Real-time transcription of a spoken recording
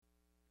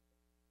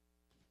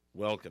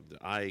Welcome to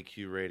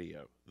IAQ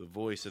Radio, the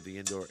voice of the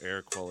indoor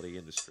air quality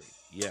industry.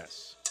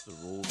 Yes, the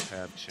rules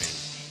have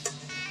changed.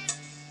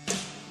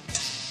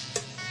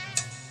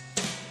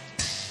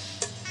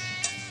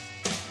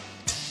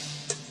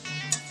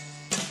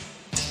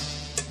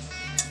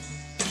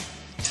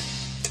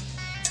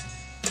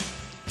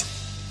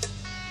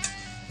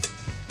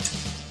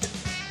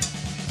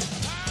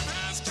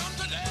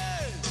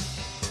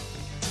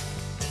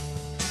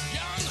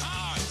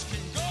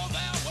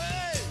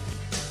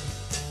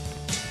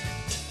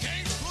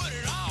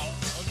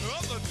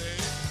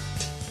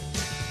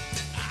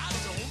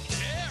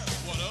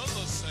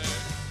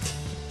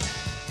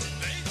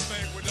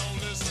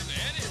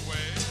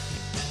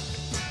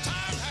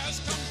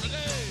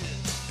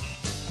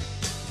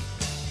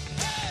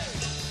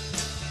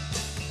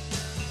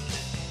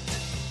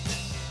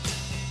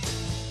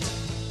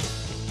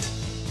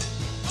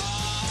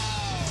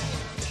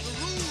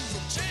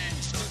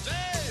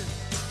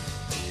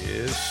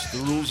 Yes, the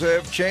rules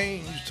have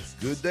changed.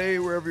 Good day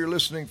wherever you're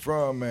listening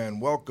from,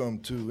 and welcome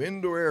to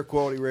Indoor Air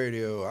Quality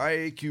Radio,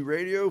 IAQ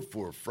Radio,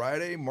 for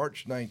Friday,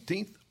 March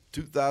 19th,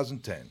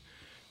 2010.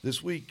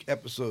 This week,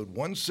 episode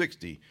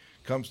 160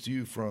 comes to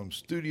you from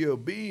Studio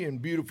B in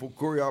beautiful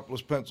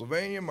Coriopolis,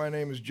 Pennsylvania. My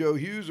name is Joe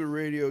Hughes, or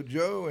Radio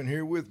Joe, and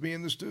here with me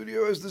in the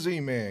studio is the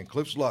Z-Man,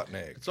 Cliff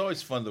Zlotnick. It's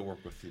always fun to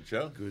work with you,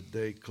 Joe. Good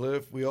day,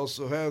 Cliff. We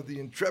also have the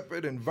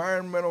intrepid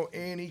environmental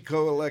Annie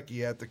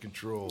Koalecki at the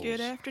controls.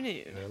 Good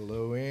afternoon.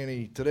 Hello,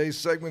 Annie. Today's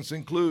segments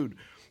include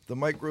the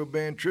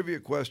microban trivia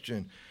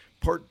question,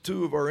 part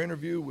 2 of our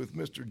interview with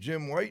Mr.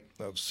 Jim White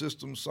of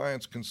System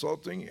Science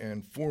Consulting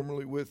and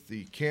formerly with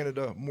the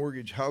Canada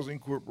Mortgage Housing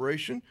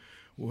Corporation.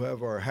 We'll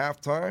have our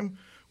halftime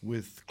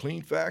with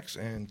Cleanfax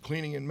and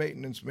Cleaning and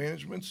Maintenance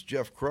Management's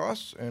Jeff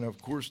Cross. And, of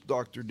course,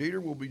 Dr.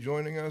 Dieter will be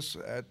joining us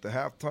at the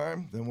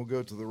halftime. Then we'll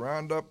go to the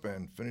roundup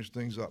and finish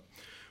things up.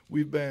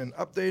 We've been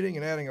updating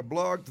and adding a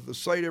blog to the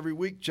site every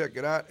week. Check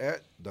it out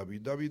at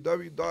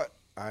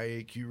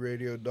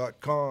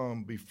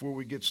www.iaqradio.com. Before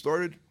we get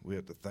started, we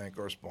have to thank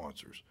our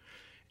sponsors.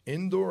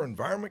 Indoor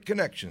Environment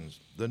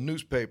Connections, the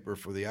newspaper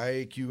for the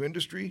IAQ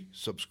industry,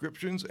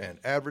 subscriptions and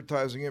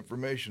advertising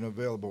information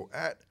available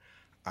at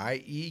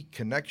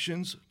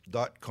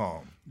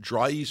ieconnections.com.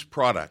 Dry-Ease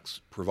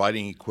Products,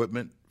 providing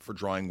equipment for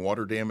drying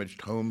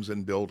water-damaged homes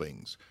and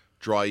buildings.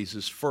 Dry-Ease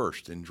is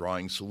first in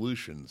drying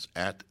solutions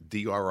at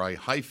dri-eaz.com.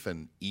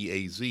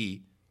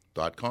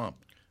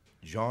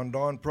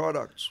 Jon-Don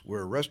Products,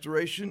 where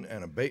restoration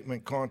and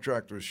abatement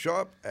contractors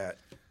shop at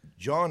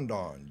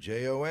Jon-Don,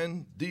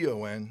 JONDON.com.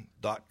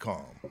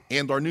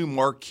 And our new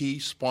marquee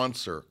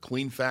sponsor,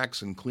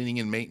 Cleanfax and Cleaning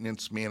and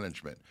Maintenance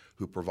Management,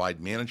 who provide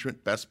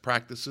management best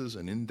practices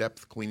and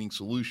in-depth cleaning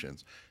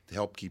solutions to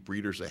help keep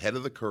readers ahead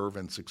of the curve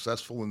and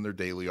successful in their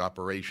daily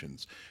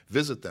operations.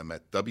 Visit them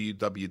at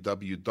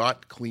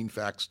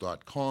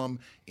www.cleanfax.com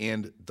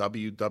and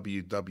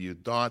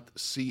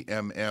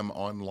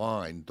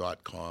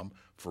www.cmmonline.com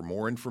for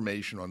more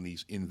information on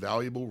these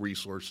invaluable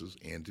resources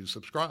and to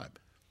subscribe.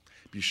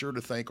 Be sure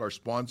to thank our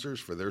sponsors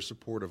for their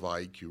support of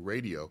IAQ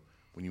Radio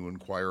when you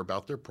inquire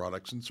about their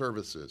products and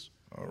services.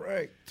 All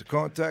right. To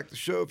contact the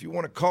show, if you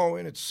want to call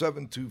in, it's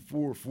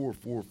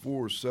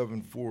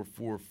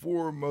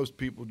 724-444-7444. Most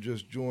people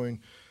just join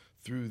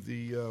through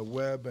the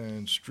web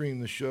and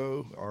stream the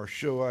show. Our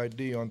show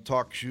ID on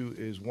TalkShoe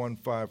is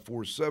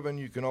 1547.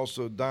 You can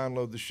also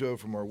download the show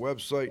from our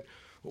website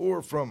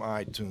or from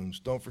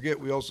iTunes. Don't forget,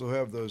 we also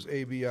have those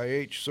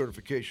ABIH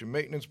certification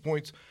maintenance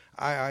points,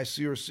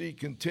 IICRC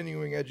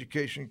continuing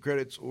education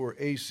credits, or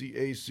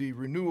ACAC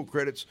renewal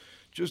credits.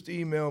 Just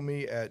email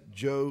me at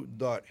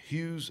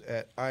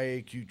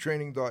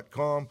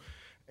joe.hughes@iaqtraining.com,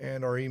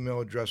 and our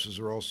email addresses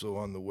are also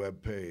on the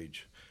web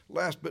page.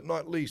 Last but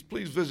not least,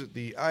 please visit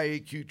the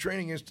IAQ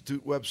Training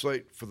Institute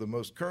website for the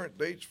most current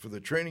dates for the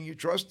training you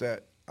trust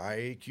at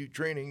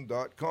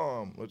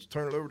iaqtraining.com. Let's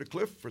turn it over to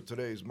Cliff for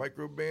today's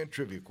microban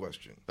trivia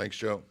question. Thanks,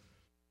 Joe.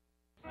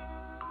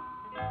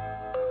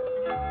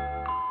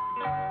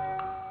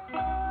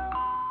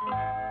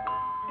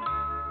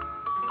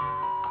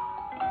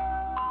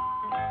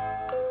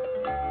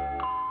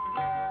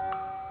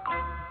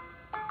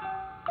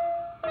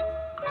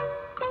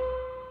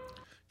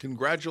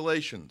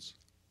 Congratulations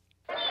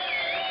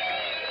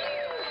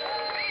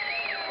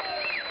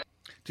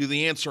to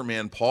the answer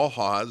man, Paul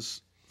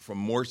Haas from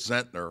Morse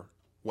Zentner,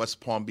 West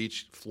Palm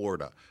Beach,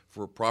 Florida,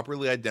 for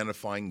properly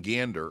identifying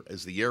Gander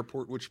as the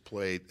airport which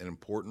played an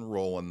important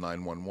role in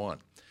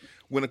 911.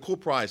 Win a cool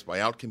prize by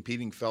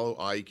outcompeting fellow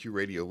IAQ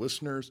radio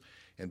listeners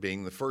and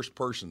being the first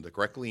person to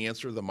correctly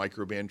answer the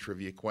microban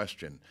trivia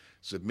question.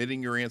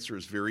 Submitting your answer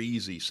is very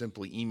easy.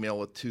 Simply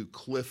email it to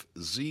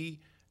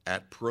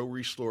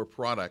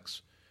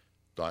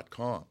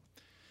cliffz@ProRestoreProducts.com.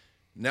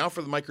 Now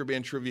for the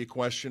microban trivia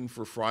question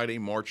for Friday,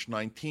 March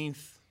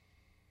 19th,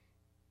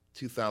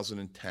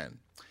 2010.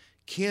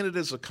 Canada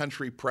is a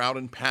country proud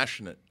and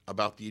passionate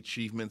about the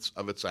achievements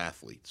of its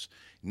athletes.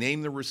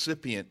 Name the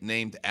recipient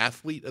named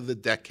Athlete of the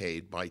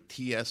Decade by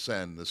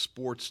TSN, the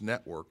sports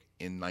network,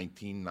 in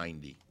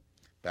 1990.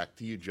 Back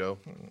to you, Joe.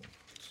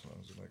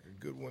 Sounds like a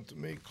good one to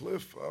me,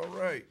 Cliff. All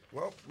right.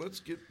 Well, let's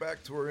get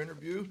back to our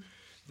interview.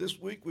 This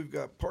week we've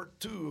got part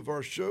 2 of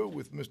our show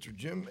with Mr.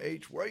 Jim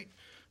H. White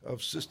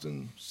of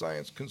System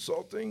Science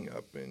Consulting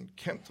up in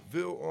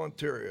Kentville,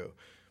 Ontario.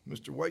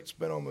 Mr. White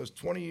spent almost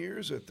 20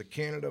 years at the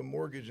Canada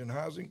Mortgage and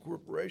Housing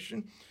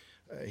Corporation.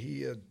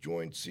 He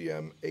joined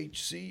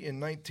CMHC in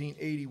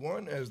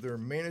 1981 as their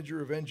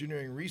Manager of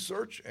Engineering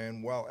Research,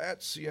 and while at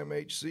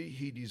CMHC,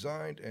 he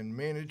designed and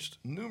managed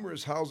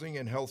numerous housing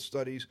and health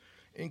studies,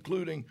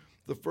 including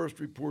the first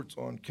reports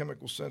on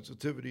chemical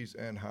sensitivities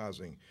and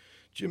housing.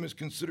 Jim is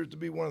considered to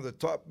be one of the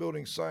top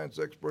building science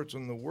experts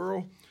in the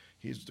world.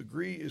 His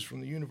degree is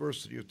from the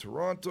University of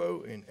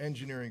Toronto in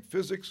engineering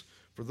physics.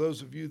 For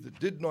those of you that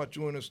did not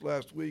join us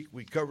last week,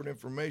 we covered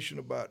information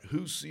about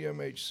who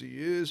CMHC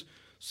is,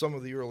 some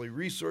of the early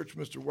research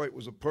Mr. White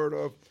was a part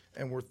of,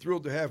 and we're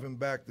thrilled to have him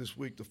back this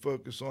week to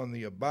focus on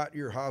the About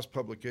Your House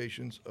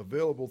publications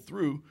available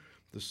through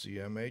the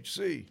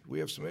CMHC. We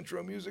have some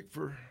intro music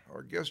for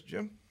our guest,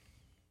 Jim.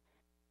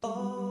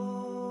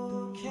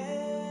 Oh,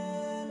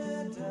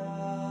 Canada,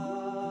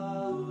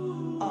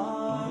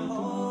 our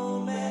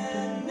home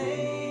and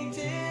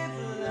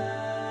native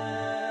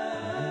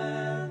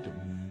land,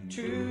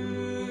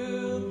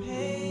 true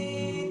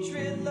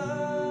patriot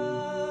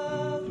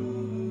love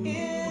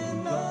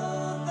in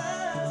all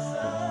that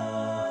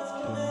sons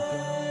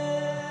command.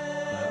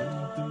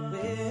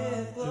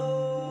 With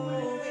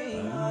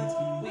glowing hearts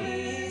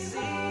we see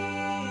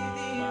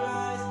thee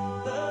rise,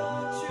 the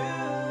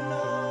true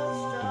north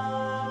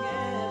strong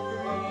and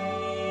free.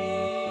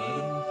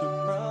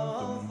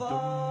 From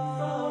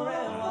far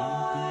and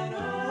wide,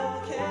 oh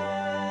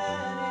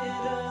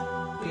Canada,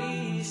 we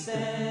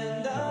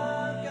stand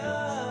our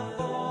God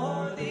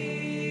for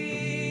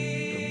thee.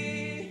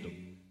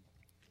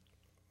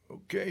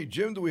 Okay,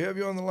 Jim, do we have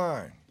you on the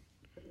line?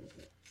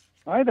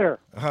 Hi there.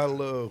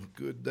 Hello,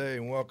 good day,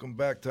 and welcome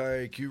back to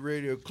IAQ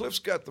Radio. Cliff's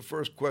got the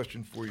first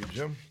question for you,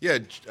 Jim. Yeah,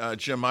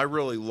 Jim, I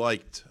really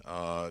liked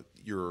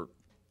your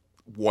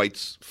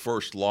White's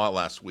first law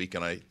last week,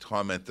 and I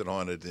commented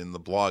on it in the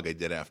blog I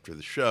did after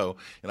the show.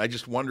 And I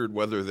just wondered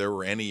whether there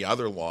were any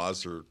other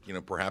laws, or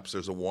perhaps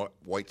there's a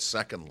White's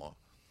second law.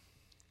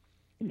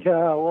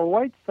 Yeah, well,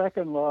 White's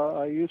second law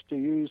I used to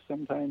use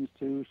sometimes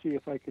to see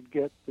if I could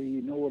get the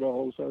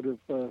know-it-alls out of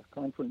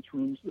conference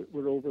rooms that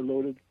were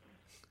overloaded.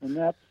 And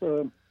that's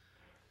the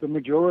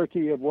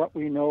majority of what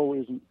we know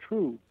isn't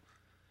true.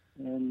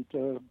 And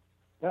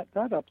that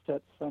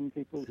upsets some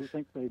people who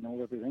think they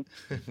know everything.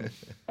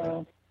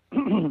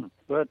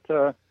 But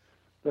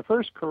the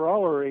first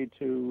corollary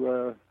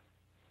to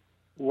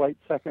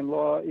White's second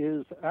law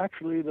is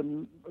actually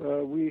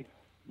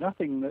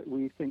nothing that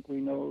we think we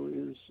know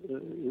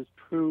is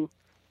true,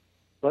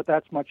 but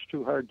that's much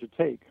too hard to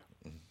take.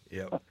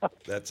 Yeah,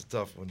 that's a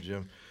tough one,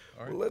 Jim.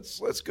 Well,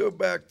 let's go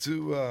back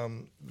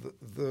to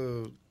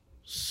the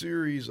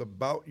series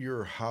About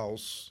Your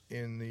House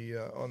in the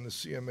on the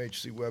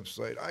CMHC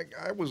website.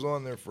 I was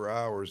on there for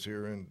hours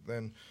here and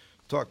then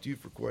talked to you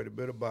for quite a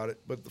bit about it.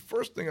 But the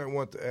first thing I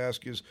want to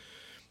ask is,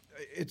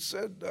 it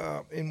said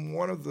in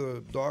one of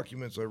the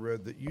documents I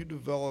read that you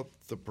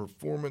developed the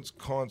performance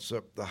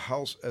concept, the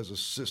house as a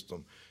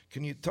system.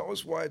 Can you tell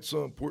us why it's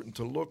so important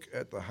to look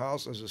at the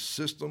house as a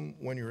system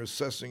when you're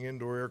assessing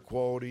indoor air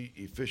quality,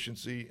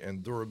 efficiency,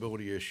 and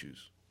durability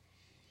issues?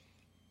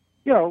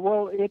 Yeah,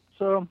 well,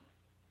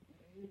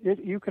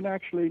 you can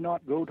actually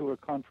not go to a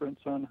conference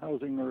on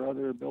housing or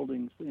other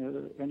buildings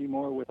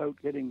anymore without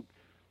getting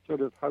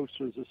sort of house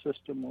as a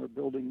system or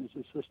building as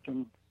a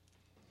system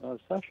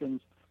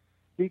sessions,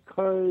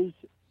 because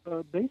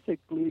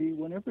basically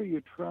whenever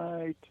you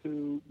try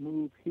to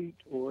move heat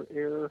or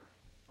air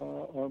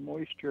or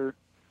moisture,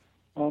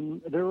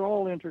 they're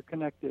all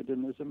interconnected,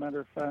 and as a matter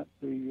of fact,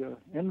 the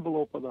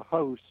envelope of the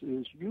house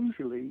is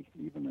usually,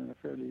 even in a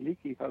fairly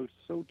leaky house,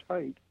 so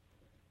tight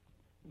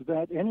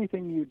that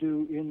anything you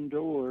do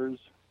indoors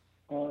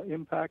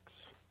impacts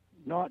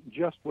not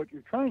just what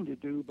you're trying to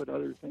do, but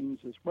other things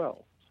as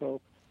well. So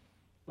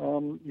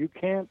you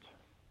can't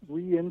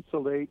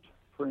re-insulate,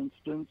 for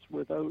instance,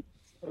 without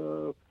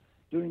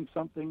doing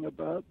something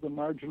about the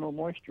marginal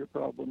moisture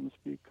problems,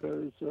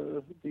 because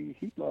the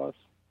heat loss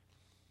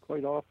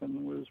quite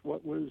often was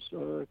what was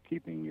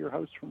keeping your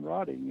house from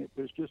rotting. It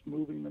was just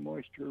moving the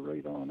moisture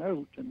right on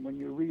out, and when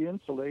you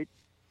re-insulate,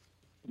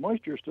 the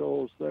moisture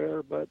still is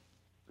there, but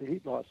the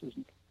heat loss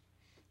isn't.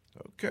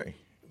 Okay.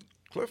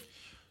 Cliff?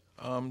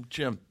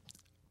 Jim,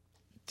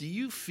 do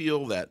you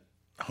feel that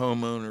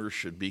homeowners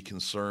should be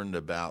concerned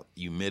about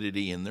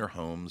humidity in their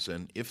homes,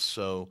 and if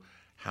so,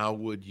 how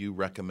would you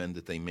recommend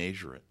that they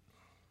measure it?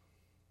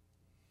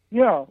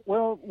 Yeah,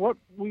 well, what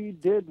we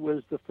did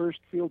was the first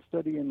field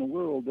study in the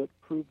world that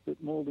proved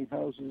that moldy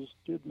houses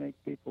did make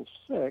people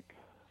sick.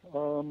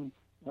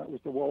 That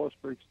was the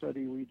Wallaceburg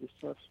study we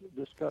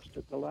discussed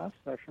at the last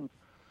session.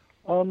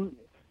 And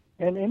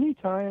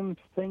anytime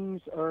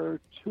things are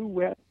too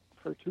wet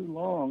for too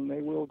long,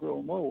 they will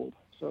grow mold.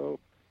 So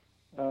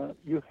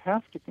you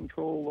have to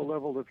control the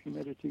level of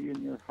humidity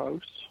in your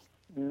house,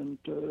 and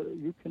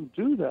you can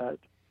do that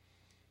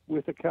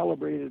with a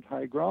calibrated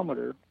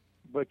hygrometer.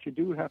 but you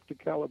do have to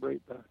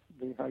calibrate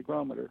the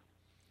hygrometer.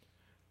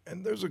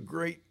 And there's a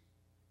great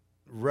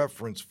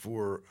reference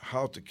for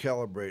how to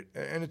calibrate,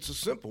 and it's a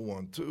simple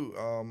one too.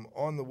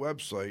 On the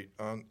website,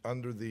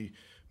 under the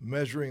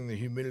measuring the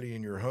humidity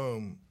in your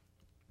home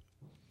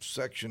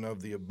section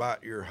of the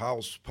About Your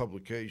House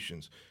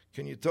publications,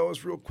 can you tell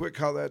us real quick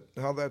how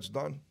that's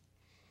done?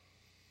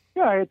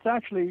 Yeah, it's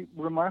actually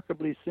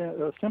remarkably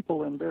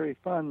simple and very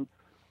fun.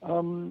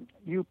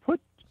 You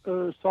put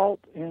salt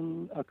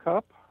in a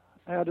cup,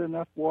 add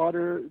enough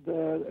water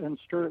and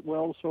stir it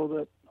well so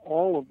that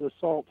all of the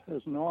salt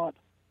has not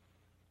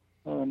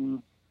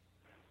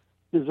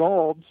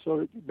dissolved,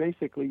 so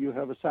basically you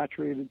have a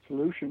saturated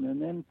solution, and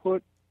then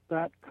put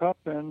that cup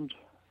and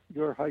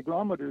your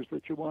hygrometers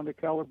that you want to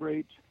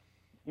calibrate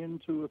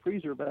into a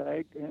freezer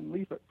bag and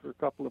leave it for a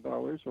couple of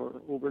hours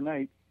or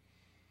overnight.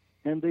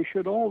 And they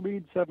should all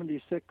read 76%,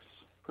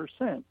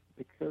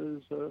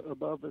 because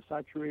above a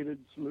saturated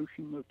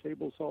solution of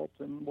table salt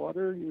and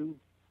water, you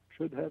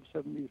should have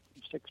 76%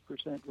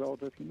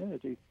 relative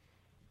humidity.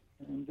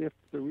 And if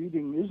the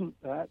reading isn't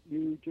that,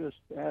 you just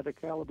add a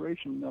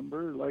calibration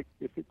number. Like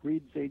if it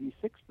reads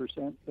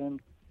 86%, then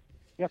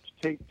you have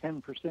to take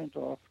 10%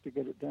 off to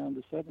get it down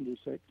to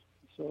 76.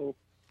 So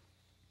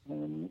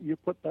you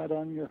put that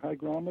on your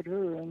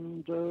hygrometer,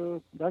 and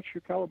that's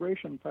your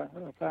calibration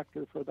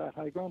factor for that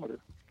hygrometer.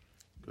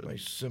 Good.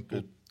 Nice,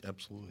 simple, Good.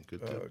 Absolutely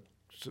good tip.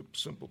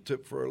 Simple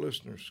tip for our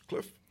listeners.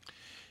 Cliff?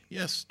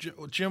 Yes,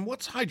 Jim,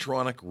 what's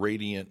hydronic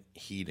radiant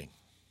heating?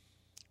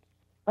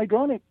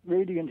 Hydronic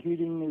radiant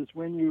heating is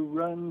when you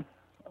run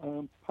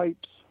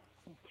pipes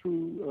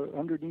through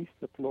underneath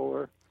the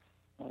floor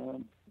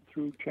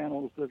through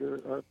channels that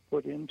are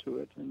put into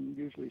it and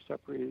usually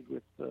separated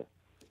with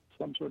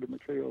some sort of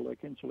material like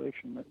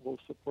insulation that will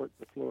support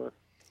the floor.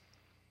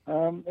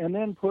 And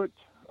then put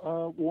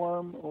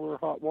warm or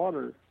hot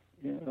water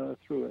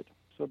through it.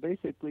 So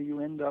basically you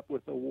end up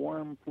with a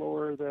warm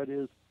floor that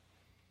is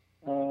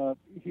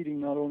heating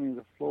not only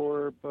the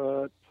floor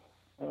but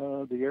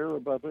the air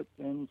above it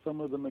and some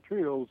of the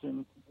materials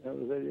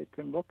that it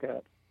can look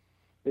at.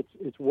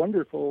 It's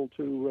wonderful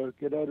to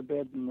get out of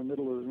bed in the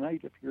middle of the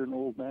night if you're an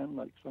old man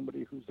like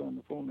somebody who's on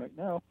the phone right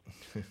now,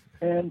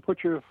 and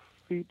put your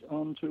feet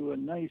onto a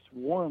nice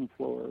warm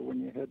floor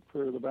when you head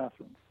for the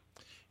bathroom.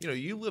 You know,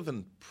 you live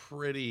in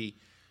pretty,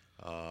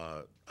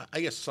 I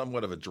guess,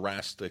 somewhat of a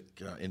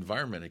drastic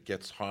environment. It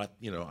gets hot.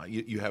 You know,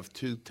 you have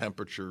two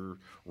temperature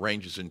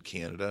ranges in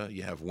Canada.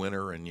 You have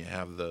winter and you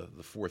have the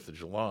 4th of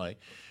July.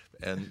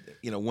 And,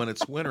 you know, when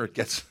it's winter, it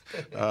gets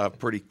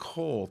pretty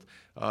cold.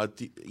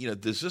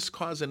 Does this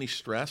cause any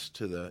stress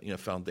to the,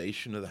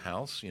 foundation of the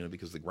house,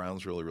 because the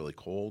ground's really, really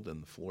cold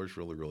and the floor's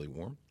really, really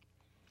warm?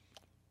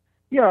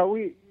 Yeah,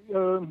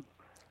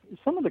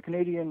 some of the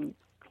Canadian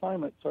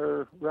climates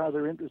are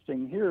rather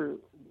interesting. Here,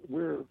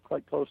 we're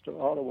quite close to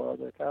Ottawa,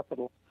 the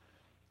capital,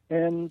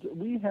 and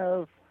we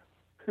have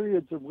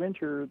periods of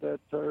winter that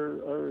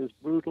are as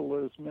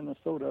brutal as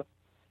Minnesota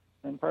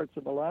and parts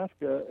of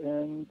Alaska,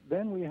 and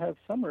then we have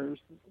summers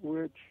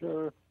which,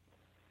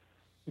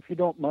 if you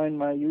don't mind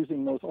my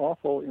using those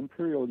awful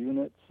imperial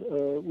units,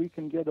 we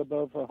can get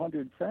above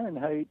 100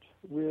 Fahrenheit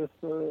with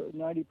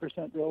 90%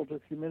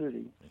 relative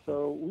humidity.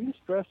 So we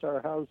stress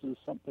our houses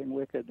something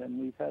wicked, and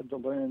we've had to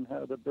learn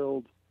how to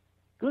build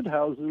good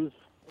houses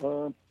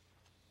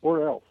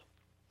or else.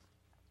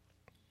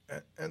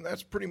 And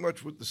that's pretty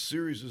much what the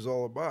series is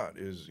all about,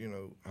 is,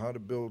 how to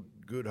build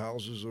good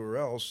houses or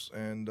else.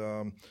 And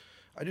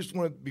I just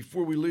wanted,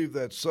 before we leave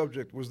that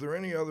subject, was there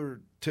any other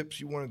tips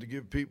you wanted to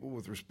give people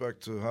with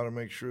respect to how to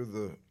make sure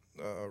the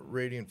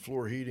radiant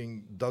floor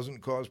heating doesn't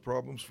cause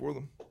problems for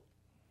them?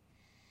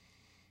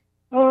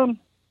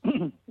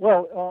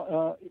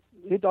 Well,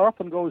 it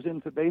often goes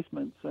into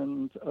basements,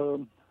 and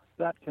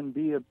that can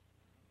be a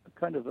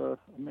kind of a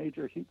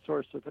major heat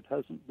source if it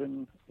hasn't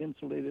been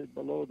insulated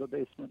below the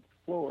basement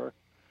floor.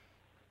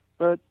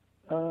 But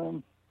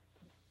the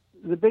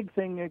big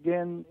thing,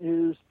 again,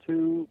 is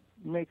to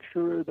make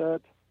sure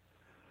that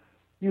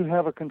you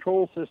have a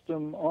control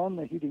system on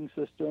the heating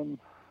system,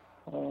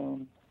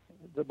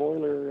 the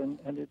boiler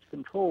and its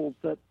controls,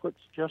 that puts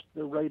just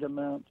the right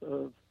amount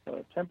of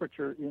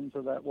temperature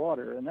into that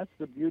water. And that's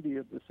the beauty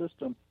of the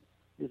system,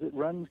 is it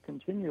runs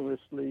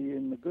continuously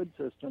in the good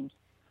systems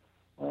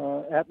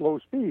at low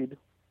speed,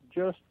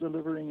 just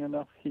delivering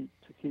enough heat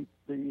to keep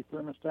the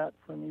thermostat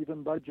from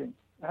even budging.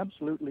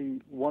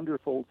 Absolutely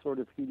wonderful sort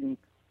of heating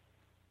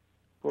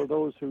for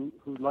those who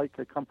like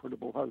a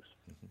comfortable house.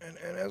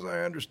 And as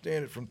I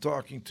understand it from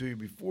talking to you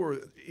before,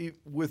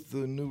 with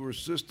the newer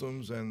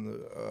systems and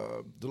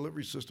the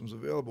delivery systems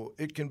available,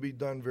 it can be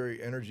done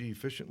very energy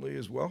efficiently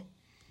as well?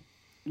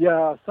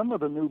 Yeah, some of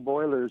the new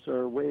boilers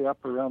are way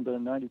up around the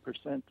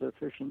 90%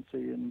 efficiency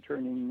in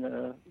turning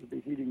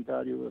the heating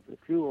value of the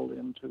fuel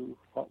into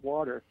hot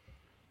water.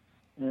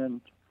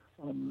 And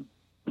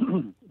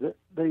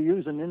they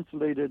use an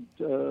insulated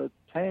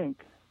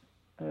tank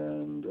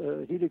and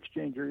a heat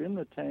exchanger in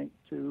the tank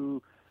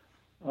to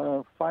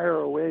fire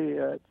away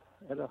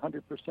at at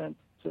 100%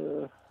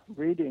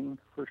 reading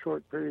for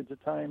short periods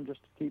of time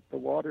just to keep the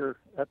water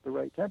at the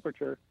right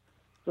temperature.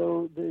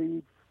 So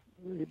the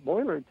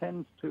boiler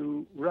tends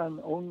to run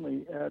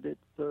only at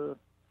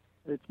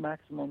its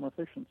maximum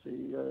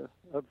efficiency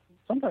of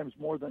sometimes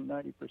more than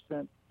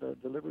 90%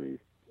 delivery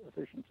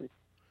efficiency.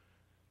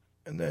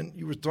 And then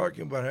you were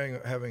talking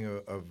about having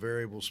a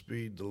variable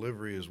speed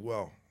delivery as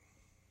well.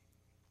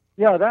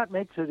 Yeah, that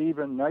makes it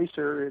even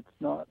nicer. It's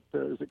not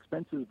as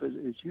expensive as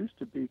it used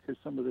to be because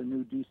some of the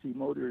new DC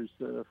motors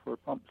for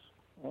pumps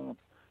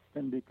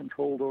can be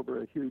controlled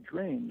over a huge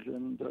range.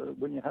 And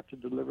when you have to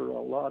deliver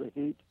a lot of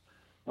heat,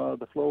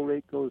 the flow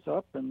rate goes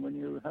up. And when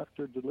you have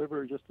to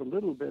deliver just a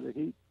little bit of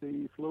heat,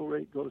 the flow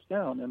rate goes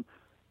down. And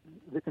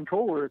the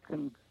controller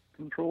can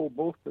control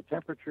both the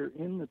temperature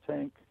in the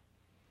tank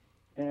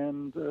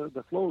and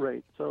the flow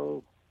rate.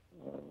 So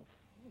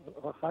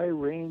a high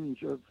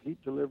range of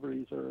heat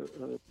deliveries are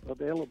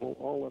available,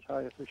 all at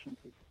high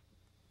efficiency.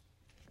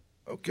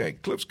 Okay,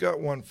 Cliff's got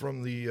one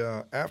from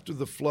the After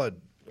the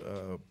Flood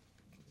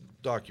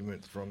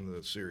document from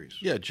the series.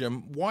 Yeah,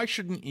 Jim, why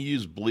shouldn't you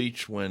use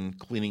bleach when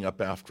cleaning up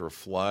after a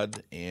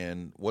flood,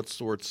 and what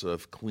sorts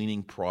of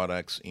cleaning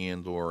products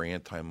and or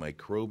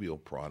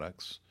antimicrobial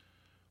products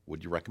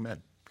would you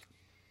recommend?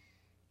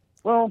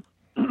 Well,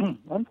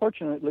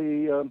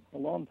 unfortunately, a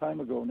long time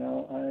ago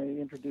now, I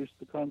introduced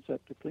the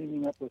concept of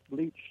cleaning up with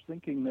bleach,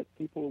 thinking that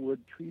people would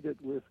treat it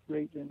with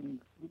great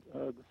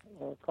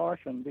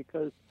caution,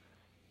 because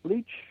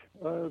bleach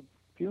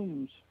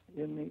fumes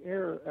in the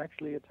air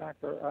actually attack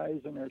our eyes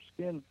and our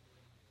skin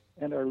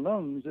and our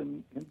lungs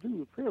and can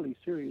do fairly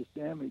serious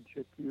damage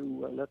if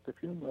you let the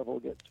fume level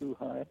get too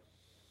high.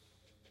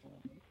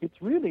 It's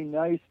really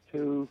nice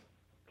to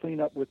clean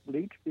up with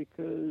bleach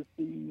because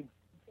the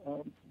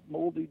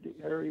moldy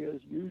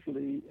areas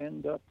usually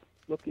end up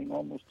looking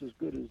almost as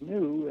good as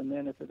new, and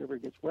then if it ever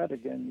gets wet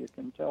again, you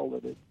can tell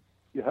that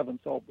you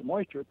haven't solved the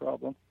moisture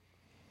problem.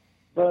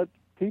 But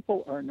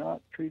people are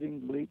not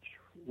treating bleach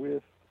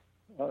with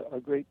a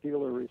great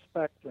deal of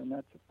respect, and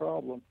that's a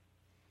problem.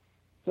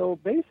 So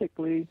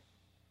basically,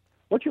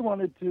 what you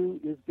want to do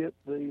is get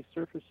the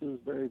surfaces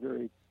very,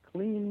 very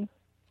clean,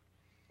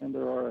 and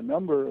there are a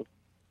number of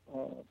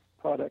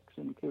products,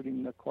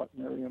 including the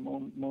quaternary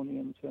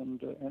ammoniums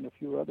and a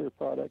few other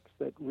products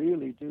that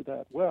really do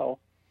that well.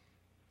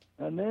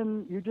 And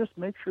then you just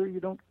make sure you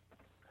don't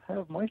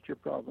have moisture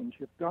problems.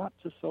 You've got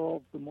to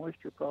solve the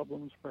moisture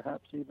problems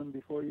perhaps even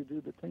before you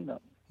do the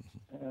cleanup.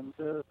 And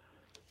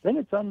then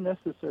it's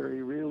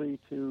unnecessary really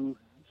to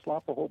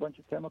slop a whole bunch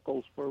of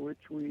chemicals for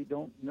which we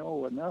don't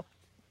know enough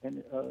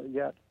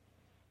yet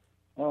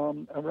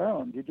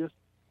around. You just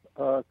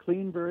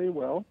clean very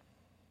well.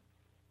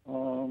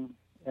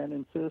 And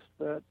insist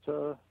that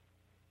the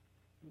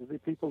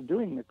people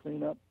doing the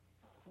cleanup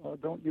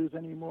don't use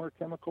any more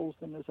chemicals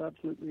than is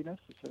absolutely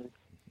necessary.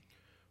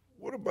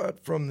 What about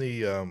from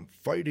the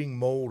Fighting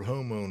Mold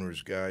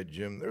Homeowners Guide,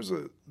 Jim?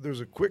 There's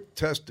a quick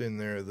test in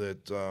there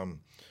that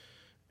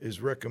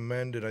is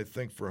recommended, I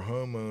think, for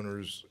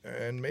homeowners,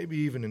 and maybe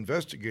even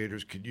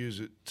investigators could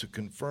use it to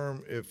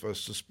confirm if a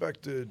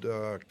suspected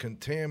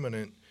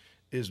contaminant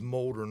is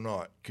mold or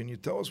not. Can you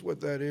tell us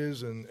what that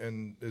is,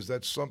 and is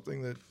that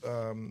something that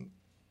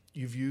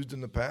you've used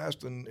in the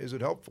past, and is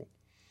it helpful?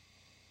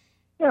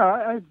 Yeah,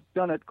 I've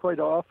done it quite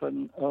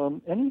often.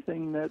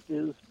 Anything that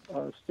is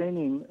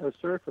staining a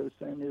surface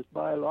and is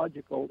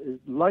biological is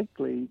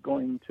likely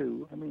going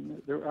to, I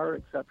mean, there are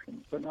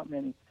exceptions, but not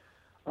many,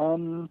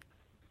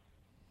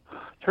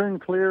 turn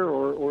clear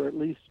or at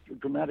least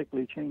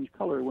dramatically change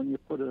color when you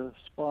put a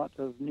spot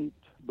of neat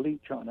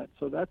bleach on it.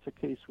 So that's a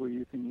case where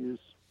you can use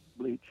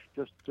bleach.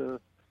 Just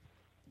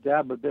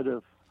dab a bit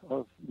of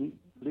neat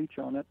bleach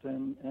on it,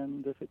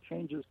 and if it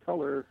changes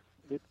color,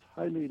 it's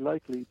highly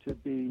likely to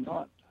be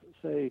not,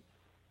 say,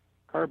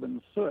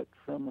 carbon soot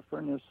from a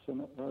furnace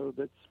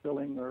that's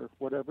spilling or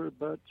whatever,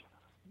 but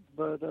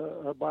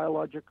a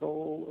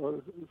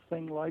biological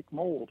thing like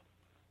mold.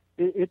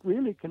 It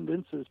really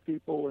convinces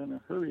people in a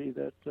hurry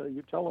that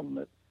you tell them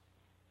that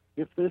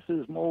if this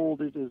is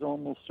mold, it is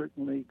almost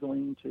certainly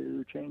going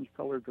to change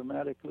color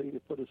dramatically.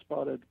 You put a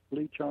spot of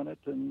bleach on it,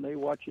 and they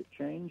watch it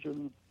change,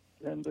 and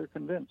they're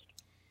convinced.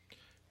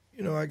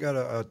 You know, I got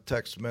a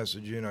text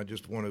message in I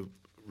just want to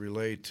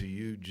relay to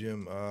you,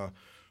 Jim,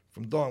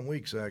 from Don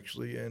Weeks,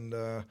 actually, and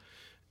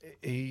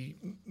he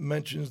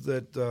mentions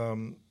that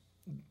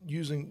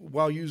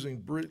while using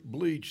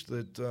bleach,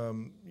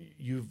 that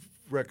you've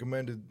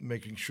recommended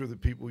making sure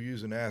that people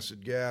use an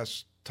acid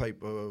gas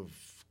type of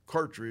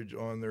cartridge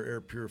on their air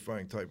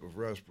purifying type of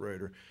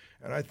respirator,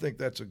 and I think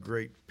that's a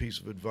great piece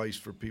of advice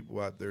for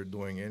people out there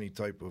doing any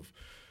type of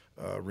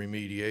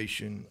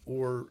remediation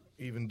or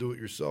even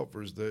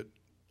do-it-yourselfers that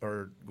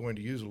are going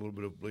to use a little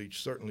bit of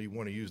bleach. Certainly you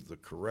want to use the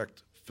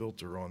correct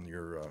filter on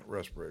your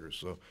respirator.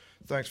 So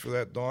thanks for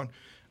that, Don.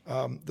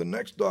 The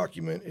next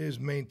document is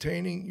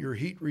maintaining your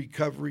heat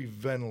recovery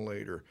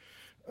ventilator.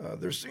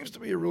 There seems to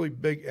be a really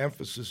big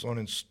emphasis on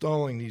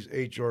installing these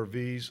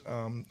HRVs.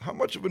 How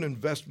much of an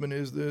investment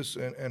is this,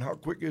 and how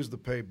quick is the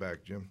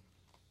payback, Jim?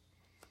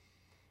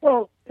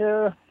 Well,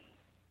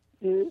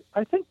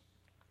 I think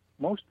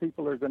most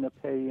people are going to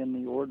pay in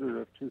the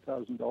order of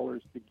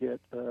 $2,000 to get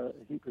a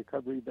heat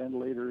recovery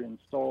ventilator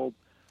installed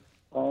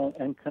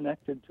and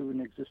connected to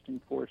an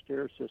existing forced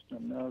air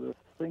system. Now, the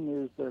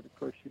thing is that, of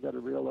course, you've got to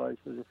realize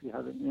that if you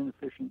have an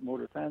inefficient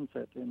motor fan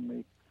set in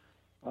the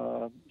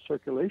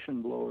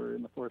circulation blower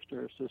in the forced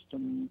air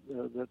system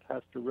that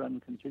has to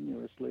run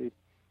continuously,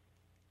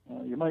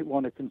 you might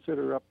want to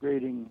consider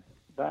upgrading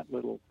that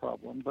little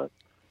problem. But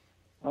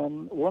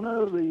one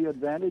of the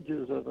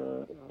advantages of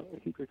a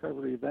heat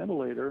recovery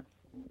ventilator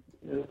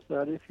is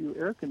that if you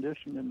air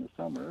condition in the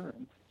summer,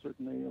 and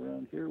certainly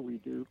around here we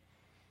do,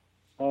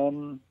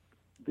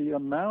 the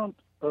amount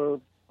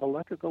of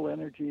electrical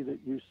energy that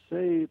you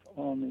save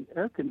on the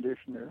air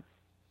conditioner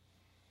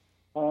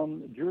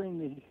during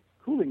the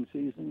cooling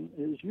season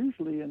is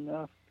usually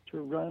enough to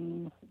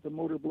run the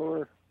motor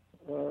blower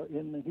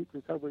in the heat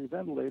recovery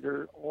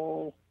ventilator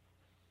all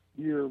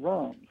year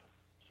round.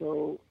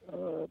 So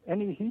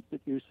any heat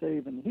that you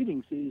save in the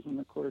heating season,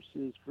 of course,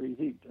 is free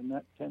heat, and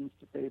that tends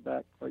to pay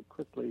back quite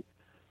quickly.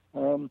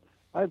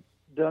 I've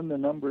done the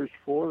numbers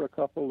for a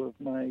couple of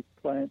my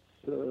clients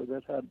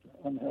that had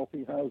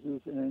unhealthy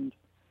houses, and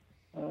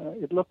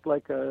it looked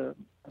like a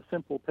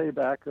simple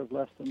payback of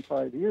less than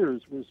 5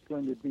 years was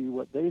going to be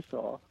what they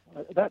saw.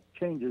 That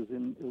changes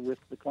with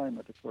the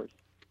climate, of course.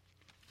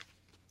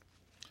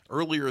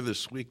 Earlier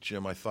this week,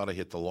 Jim, I thought I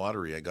hit the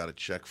lottery. I got a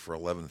check for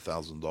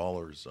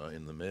 $11,000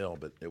 in the mail,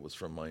 but it was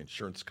from my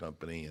insurance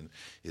company, and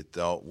it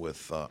dealt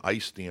with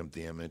ice dam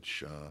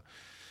damage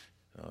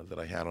that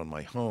I had on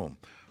my home.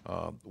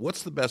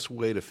 What's the best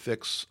way to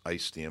fix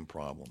ice dam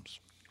problems?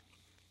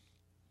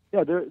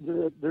 Yeah,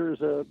 there's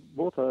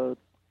both a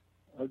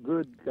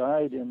good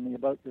guide in the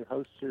About Your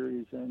House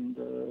series, and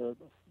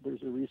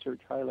there's a research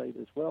highlight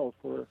as well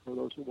for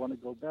those who want to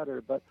go better.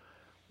 But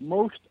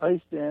most ice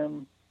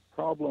dam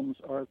problems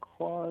are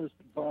caused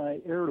by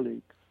air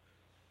leaks,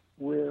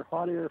 where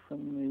hot air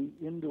from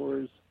the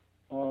indoors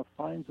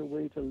finds a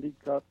way to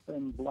leak up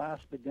and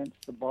blast against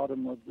the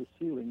bottom of the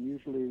ceiling,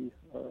 usually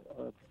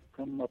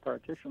from a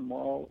partition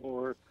wall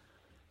or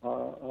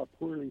a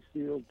poorly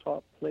sealed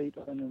top plate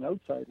on an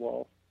outside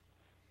wall.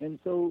 And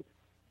so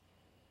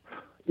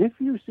if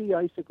you see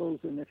icicles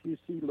and if you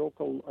see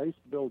local ice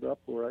buildup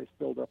or ice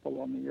buildup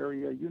along the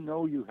area, you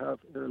know you have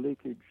air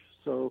leakage.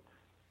 So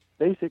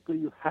basically,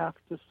 you have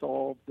to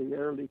solve the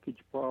air leakage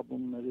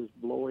problem that is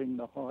blowing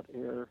the hot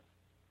air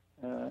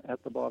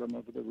at the bottom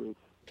of the roof.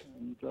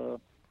 And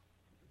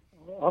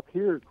up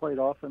here, quite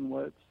often,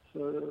 what's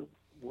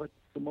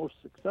the most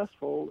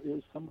successful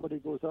is somebody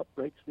goes up,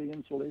 breaks the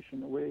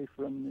insulation away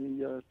from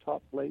the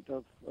top plate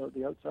of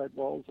the outside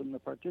walls and the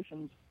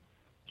partitions,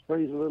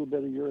 sprays a little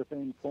bit of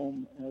urethane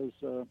foam as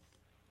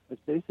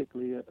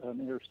basically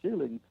an air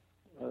sealing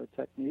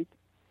technique,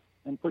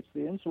 and puts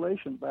the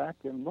insulation back,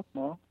 and look,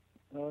 Ma,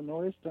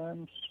 no ice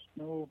dams,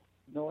 no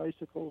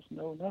icicles,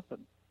 no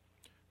nothing.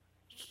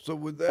 So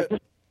would that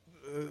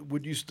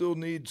would you still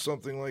need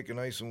something like an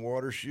ice and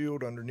water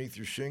shield underneath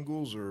your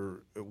shingles,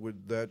 or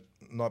would that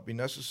not be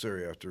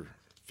necessary after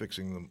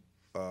fixing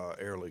the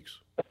air leaks?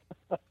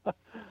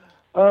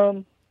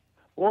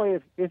 Boy,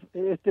 if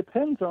it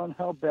depends on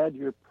how bad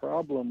your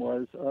problem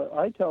was.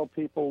 I tell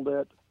people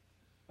that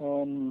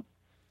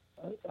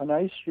an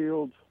ice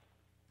shield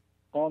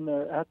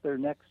at their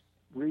next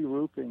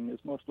re-roofing is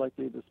most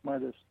likely the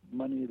smartest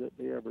money that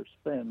they ever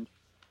spend,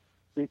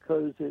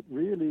 because it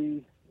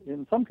really,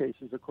 in some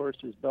cases, of course,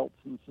 is belts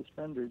and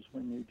suspenders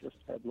when you just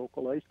had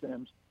local ice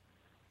dams,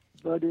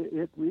 but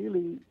it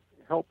really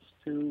helps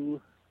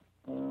to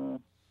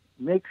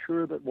make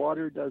sure that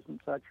water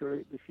doesn't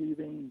saturate the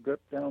sheathing,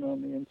 drip down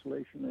on the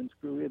insulation, and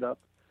screw it up.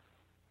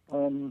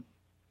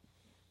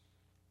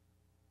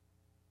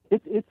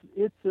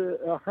 It's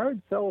a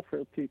hard sell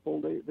for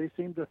people. They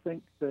seem to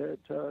think that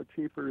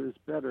cheaper is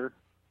better,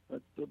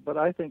 but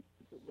I think,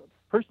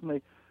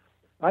 personally,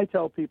 I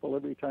tell people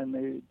every time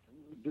they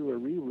do a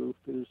re-roof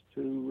is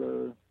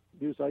to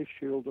use ice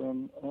shield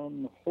on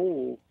the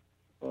whole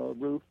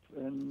roof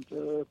and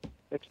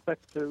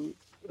expect to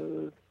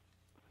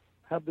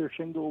have their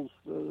shingles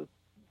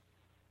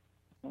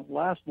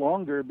last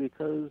longer,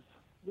 because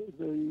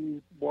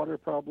the water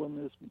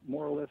problem is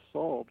more or less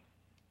solved.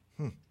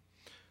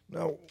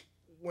 Now,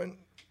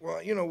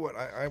 you know what?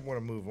 I want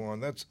to move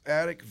on. That's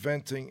attic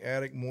venting,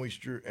 attic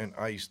moisture, and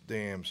ice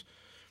dams.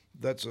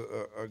 That's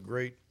a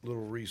great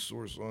little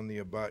resource on the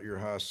About Your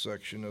House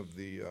section of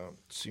the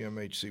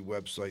CMHC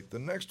website. The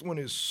next one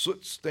is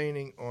soot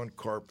staining on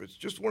carpets.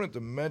 Just wanted to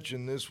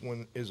mention this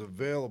one is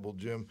available,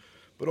 Jim,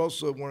 but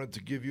also wanted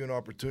to give you an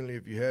opportunity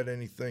if you had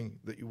anything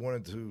that you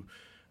wanted to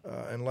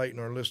enlighten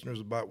our listeners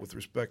about with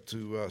respect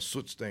to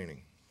soot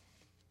staining.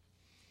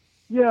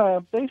 Yeah,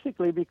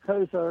 basically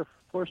because our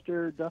forced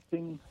air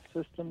ducting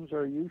systems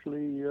are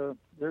usually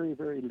very,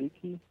 very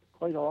leaky.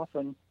 Quite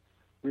often,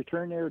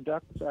 return air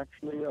ducts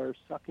actually are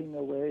sucking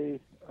away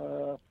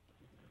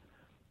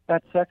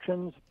at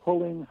sections,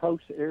 pulling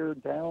house air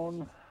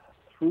down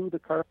through the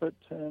carpet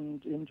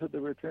and into the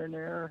return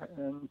air,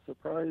 and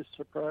surprise,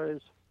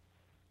 surprise,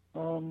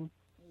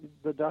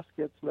 the dust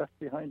gets left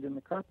behind in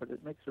the carpet.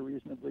 It makes a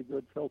reasonably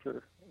good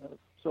filter.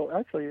 So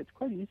actually, it's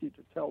quite easy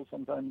to tell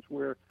sometimes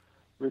where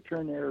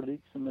return air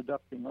leaks in the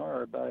ducting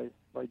are by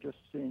just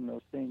seeing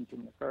those stains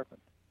in the carpet.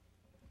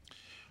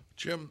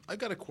 Jim, I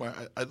got a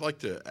question. I'd like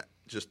to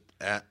just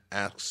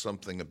ask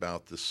something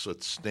about the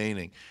soot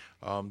staining.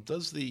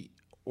 Does the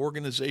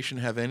organization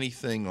have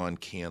anything on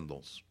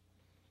candles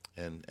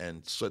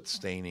and soot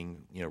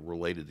staining,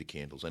 related to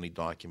candles? Any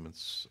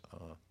documents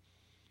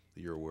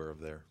that you're aware of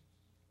there?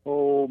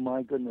 Oh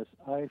my goodness,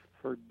 I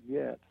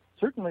forget.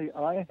 Certainly,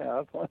 I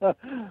have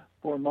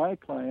for my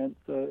clients,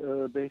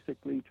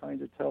 basically trying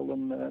to tell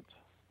them that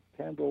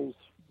candles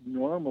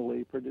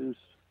normally produce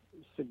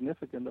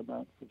significant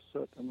amounts of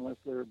soot unless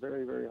they're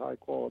very, very high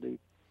quality,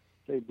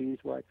 say,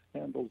 beeswax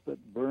candles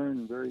that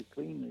burn very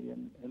cleanly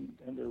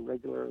and are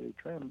regularly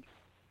trimmed.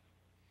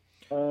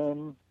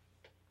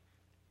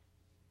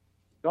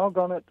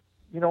 Doggone it,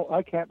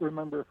 I can't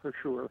remember for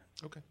sure.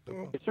 Okay.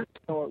 I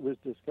certainly know it was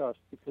discussed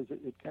because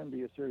it can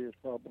be a serious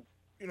problem.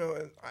 And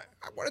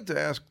I wanted to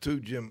ask too,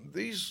 Jim,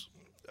 these,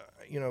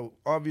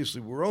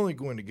 obviously we're only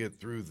going to get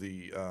through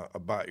the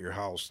About Your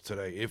House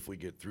today if we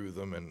get through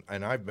them,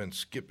 and I've been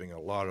skipping a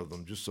lot of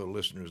them just so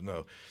listeners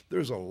know.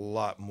 There's a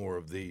lot more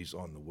of these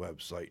on the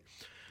website.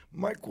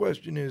 My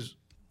question is,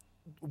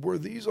 were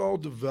these all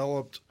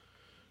developed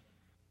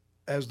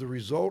as the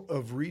result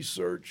of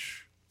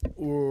research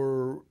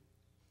or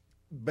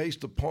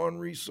based upon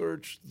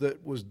research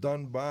that was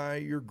done by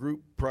your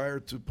group prior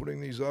to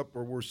putting these up,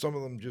 or were some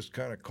of them just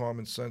kind of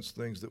common sense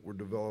things that were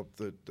developed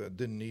that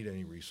didn't need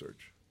any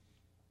research?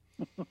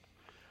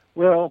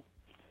 Well,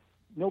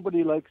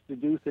 nobody likes to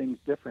do things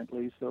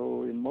differently,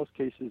 so in most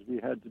cases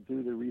we had to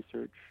do the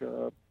research.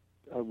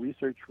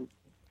 Research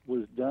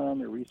was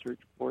done, a research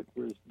report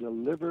was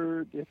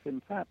delivered. If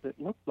in fact it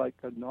looked like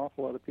an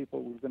awful lot of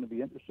people were going to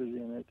be interested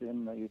in it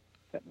in the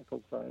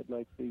technical side,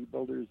 like the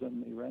builders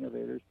and the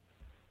renovators,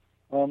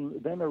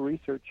 then a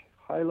research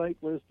highlight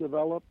was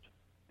developed,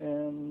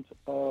 and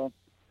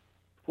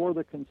for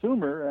the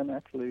consumer, and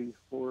actually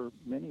for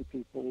many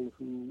people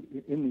who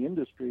in the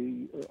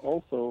industry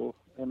also,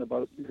 and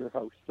About Your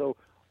House. So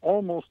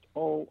almost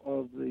all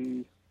of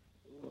the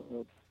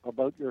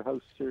About Your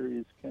House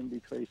series can be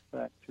traced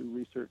back to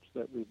research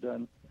that we've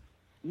done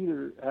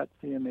either at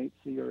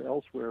CMHC or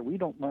elsewhere. We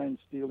don't mind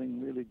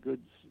stealing really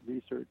good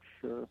research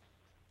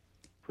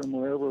from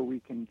wherever we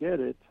can get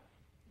it.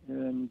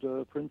 And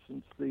for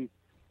instance,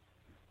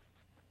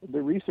 the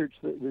research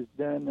that was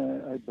done,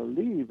 I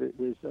believe it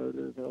was out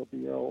of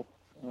LBL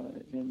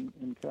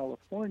in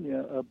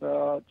California,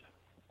 about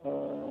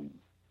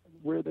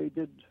where they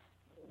did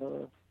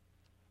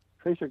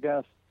tracer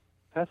gas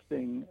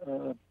testing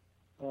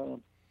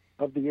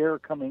of the air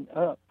coming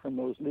up from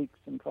those leaks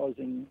and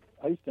causing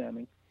ice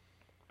damming.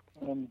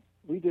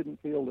 We didn't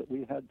feel that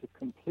we had to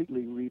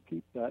completely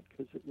repeat that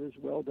because it was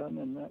well done,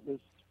 and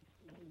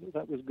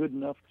that was good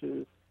enough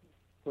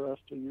for us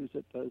to use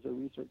it as a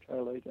research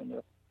highlight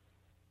and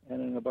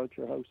an About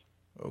Your House.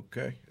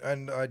 Okay.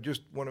 And I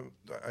just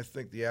I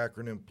think the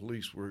acronym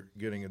police were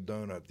getting a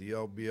donut. The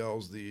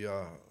LBL's the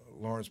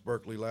Lawrence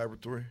Berkeley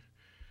Laboratory?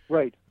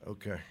 Right.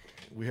 Okay.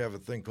 We have a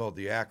thing called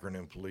the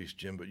acronym police,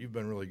 Jim, but you've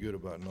been really good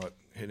about not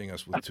hitting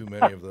us with too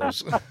many of those.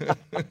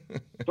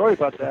 Sorry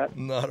about that.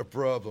 Not a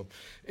problem.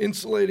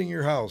 Insulating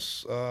your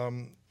house.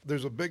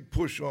 There's a big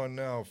push on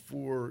now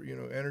for,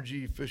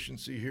 energy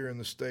efficiency here in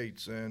the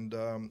States. And,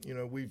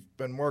 we've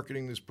been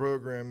marketing this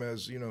program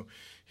as,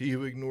 he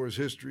who ignores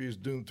history is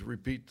doomed to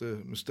repeat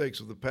the mistakes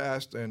of the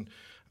past. And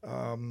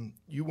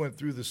you went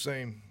through the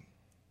same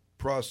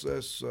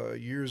process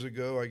years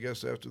ago, I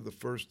guess, after the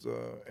first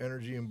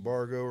energy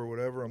embargo or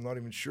whatever. I'm not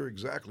even sure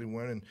exactly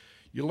when. And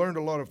you learned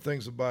a lot of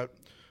things about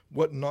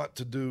what not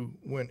to do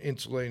when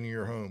insulating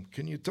your home.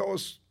 Can you tell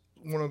us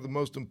one of the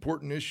most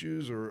important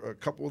issues or a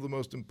couple of the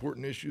most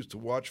important issues to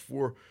watch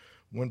for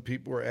when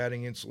people are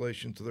adding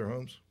insulation to their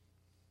homes?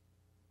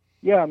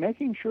 Yeah,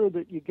 making sure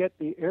that you get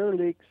the air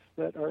leaks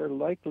that are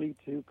likely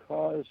to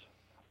cause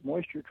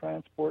moisture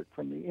transport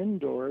from the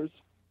indoors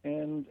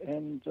and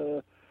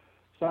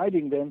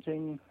siding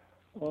venting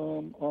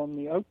on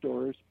the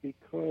outdoors,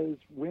 because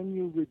when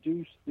you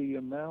reduce the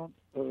amount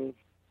of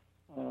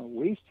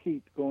waste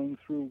heat going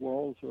through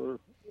walls or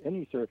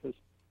any surface,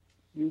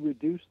 you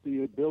reduce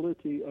the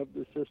ability of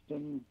the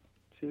system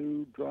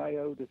to dry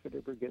out if it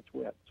ever gets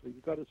wet. So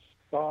you've got to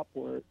stop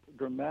or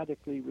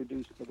dramatically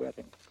reduce the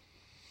wetting.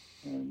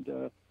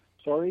 And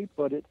sorry,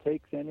 but it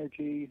takes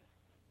energy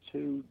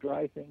to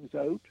dry things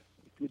out.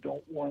 If you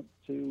don't want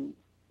to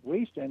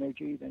waste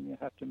energy, then you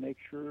have to make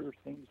sure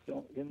things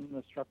in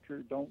the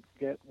structure don't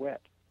get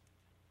wet.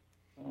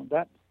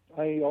 That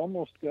I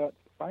almost got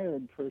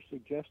fired for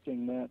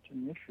suggesting that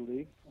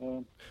initially.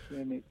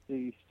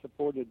 CMHC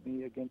supported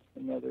me against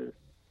another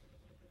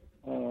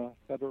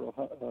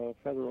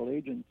federal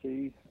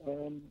agency.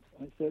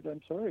 I said,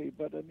 I'm sorry,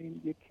 but I mean,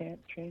 you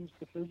can't change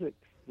the physics.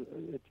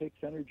 It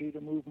takes energy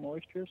to move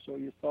moisture, so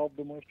you solve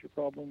the moisture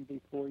problem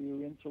before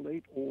you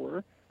insulate,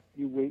 or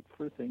you wait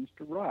for things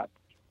to rot.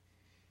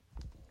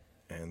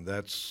 And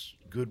that's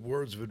good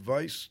words of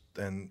advice,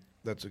 and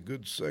that's a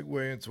good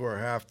segue into our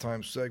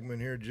halftime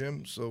segment here,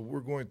 Jim. So we're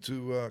going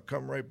to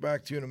come right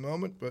back to you in a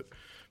moment, but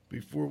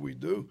before we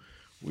do,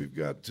 we've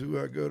got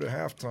to go to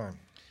halftime.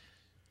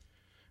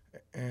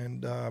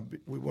 And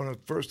we want to,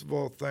 first of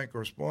all, thank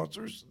our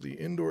sponsors, the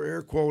Indoor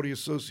Air Quality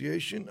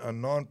Association, a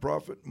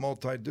nonprofit,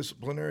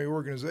 multidisciplinary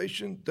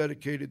organization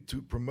dedicated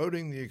to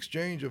promoting the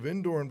exchange of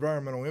indoor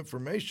environmental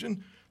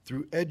information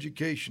through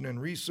education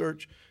and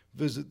research.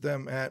 Visit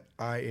them at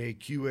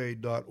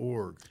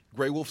iaqa.org.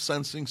 Gray Wolf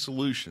Sensing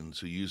Solutions,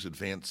 who use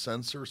advanced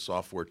sensor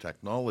software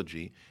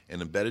technology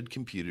and embedded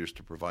computers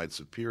to provide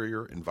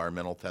superior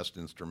environmental test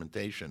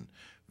instrumentation.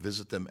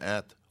 Visit them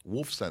at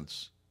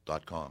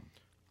wolfsense.com.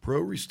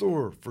 Pro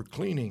Restore for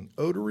cleaning,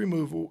 odor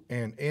removal,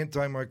 and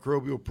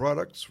antimicrobial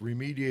products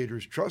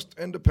remediators trust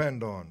and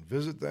depend on.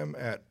 Visit them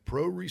at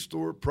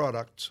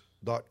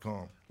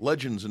prorestoreproducts.com.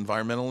 Legends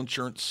Environmental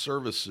Insurance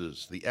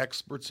Services, the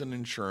experts in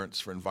insurance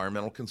for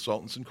environmental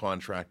consultants and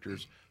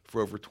contractors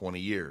for over 20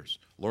 years.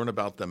 Learn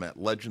about them at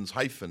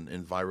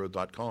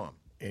legends-enviro.com.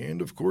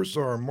 And, of course,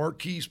 our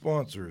marquee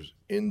sponsors,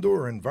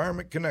 Indoor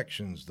Environment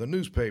Connections, the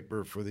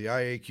newspaper for the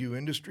IAQ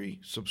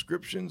industry,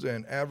 subscriptions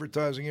and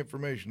advertising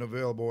information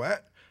available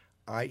at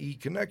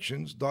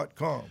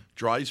ieconnections.com.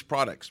 Dry's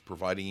Products,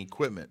 providing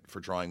equipment for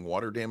drying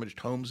water-damaged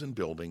homes and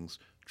buildings.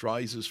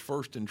 Dry's is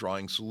first in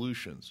drying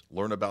solutions.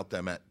 Learn about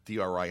them at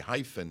dri-eaz.com.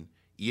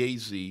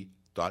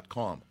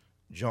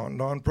 John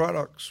Don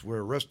Products,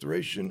 where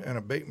restoration and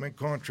abatement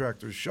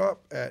contractors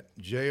shop at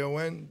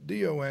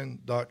jondon.com.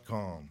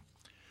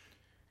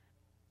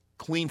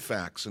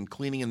 Cleanfax and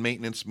Cleaning and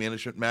Maintenance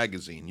Management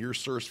Magazine, your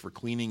source for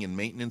cleaning and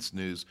maintenance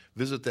news.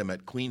 Visit them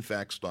at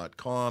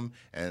cleanfax.com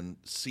and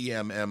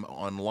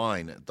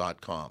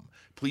cmmonline.com.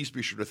 Please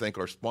be sure to thank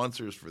our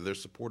sponsors for their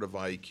support of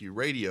IEQ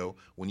Radio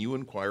when you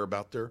inquire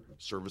about their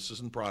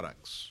services and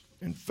products.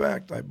 In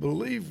fact, I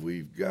believe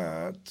we've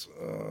got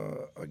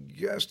a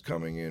guest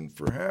coming in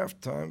for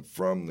halftime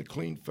from the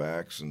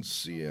Cleanfax and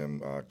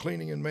CM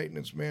Cleaning and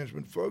Maintenance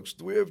Management folks.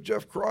 Do we have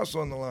Jeff Cross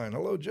on the line?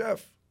 Hello,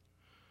 Jeff.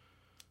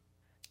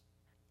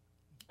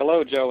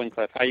 Hello, Joe and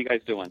Cliff. How you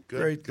guys doing?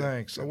 Great,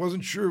 thanks. I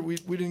wasn't sure. We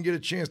didn't get a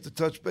chance to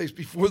touch base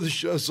before the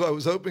show, so I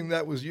was hoping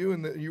that was you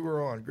and that you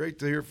were on. Great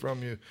to hear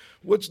from you.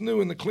 What's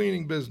new in the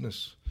cleaning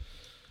business?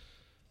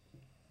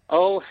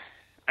 Oh,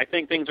 I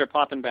think things are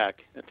popping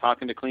back.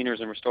 Talking to cleaners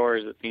and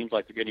restorers, it seems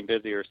like they're getting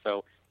busier.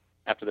 So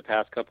after the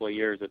past couple of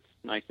years, it's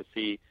nice to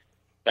see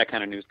that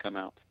kind of news come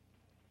out.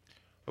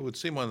 It would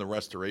seem on the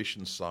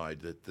restoration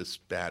side that this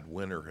bad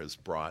winter has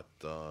brought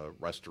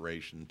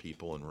restoration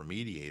people and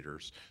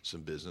remediators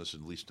some business,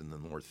 at least in the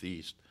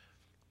Northeast.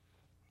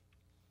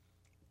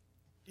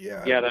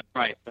 Yeah, that's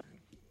right.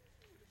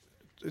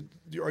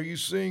 Are you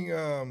seeing,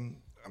 I'm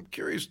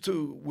curious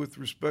too, with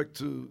respect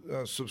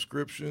to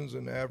subscriptions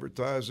and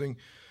advertising,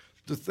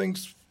 do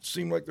things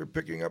seem like they're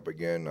picking up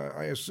again?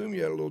 I assume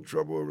you had a little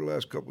trouble over the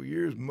last couple of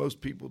years. Most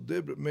people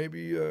did, but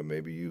maybe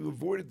you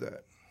avoided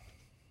that.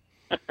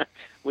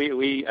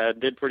 We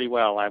did pretty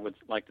well, I would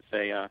like to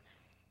say. Of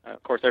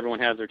course, everyone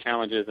has their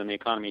challenges, and the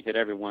economy hit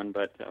everyone,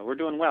 but we're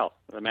doing well.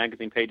 The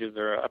magazine pages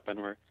are up,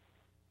 and we're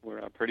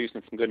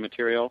producing some good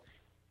material,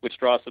 which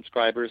draws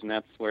subscribers, and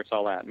that's where it's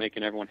all at,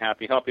 making everyone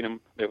happy, helping them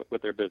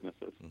with their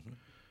businesses. Mm-hmm.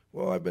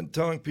 Well, I've been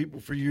telling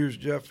people for years,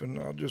 Jeff, and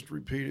I'll just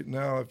repeat it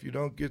now. If you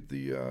don't get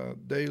the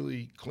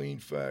daily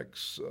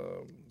Cleanfax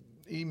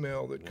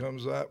email that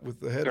comes out with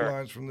the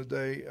headlines from the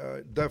day,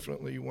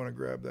 definitely you want to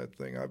grab that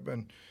thing. I've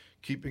been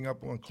keeping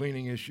up on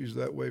cleaning issues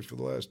that way for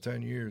the last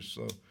 10 years.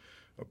 So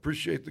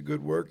appreciate the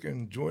good work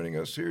and joining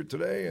us here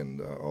today, and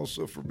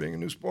also for being a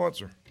new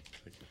sponsor.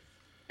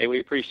 Hey,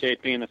 we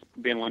appreciate being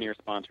one of your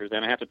sponsors.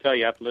 And I have to tell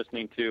you, after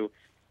listening to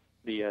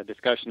the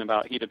discussion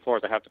about heated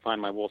floors, I have to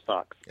find my wool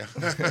socks.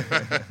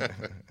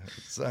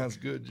 Sounds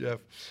good,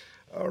 Jeff.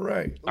 All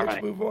right,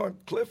 let's move on.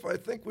 Cliff, I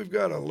think we've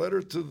got a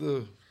letter to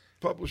the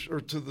publisher, or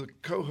to the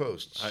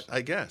co-hosts.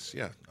 I guess,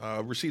 yeah.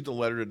 Received a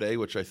letter today,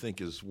 which I think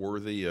is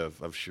worthy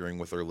of sharing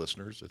with our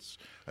listeners. It's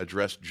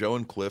addressed Joe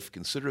and Cliff.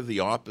 Consider the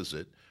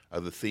opposite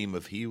of the theme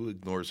of he who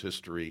ignores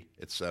history,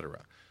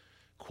 etc.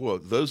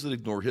 Quote, those that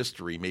ignore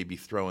history may be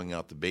throwing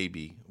out the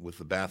baby with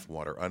the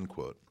bathwater,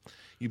 unquote.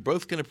 You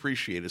both can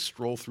appreciate a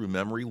stroll through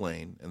memory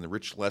lane and the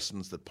rich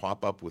lessons that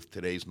pop up with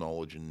today's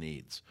knowledge and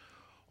needs.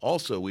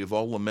 Also, we have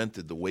all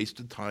lamented the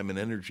wasted time and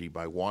energy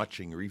by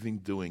watching or even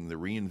doing the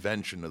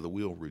reinvention of the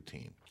wheel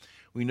routine.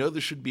 We know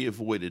this should be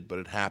avoided, but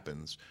it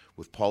happens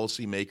with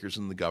policymakers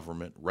in the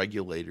government,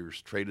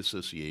 regulators, trade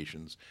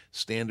associations,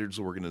 standards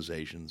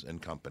organizations,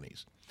 and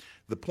companies.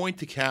 The point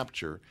to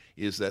capture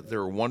is that there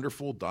are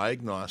wonderful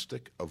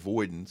diagnostic,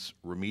 avoidance,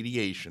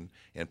 remediation,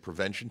 and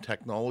prevention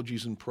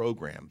technologies and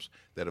programs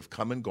that have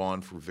come and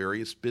gone for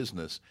various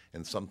business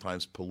and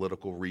sometimes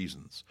political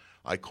reasons.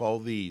 I call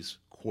these,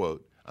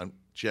 quote,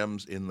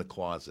 gems in the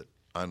closet,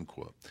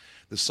 unquote.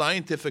 The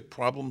scientific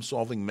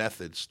problem-solving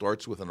method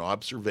starts with an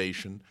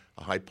observation,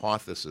 a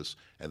hypothesis,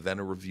 and then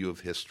a review of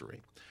history.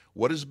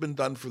 What has been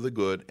done for the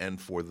good and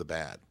for the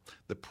bad?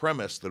 The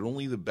premise that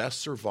only the best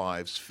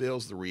survives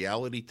fails the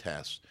reality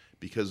test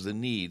because the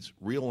needs,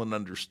 real and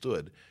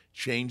understood,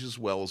 change as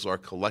well as our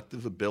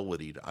collective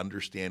ability to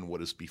understand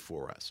what is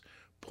before us.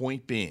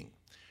 Point being,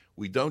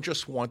 we don't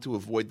just want to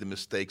avoid the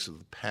mistakes of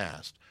the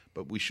past,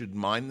 but we should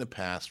mine the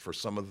past for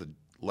some of the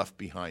left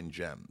behind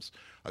gems,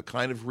 a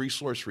kind of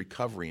resource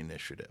recovery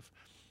initiative.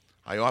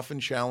 I often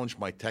challenge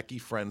my techie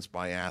friends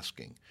by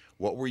asking,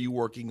 what were you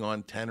working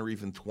on 10 or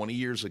even 20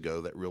 years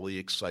ago that really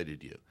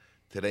excited you?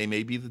 Today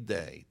may be the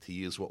day to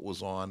use what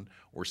was on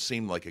or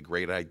seemed like a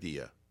great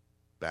idea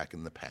back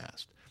in the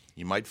past.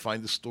 You might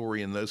find the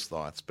story in those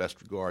thoughts.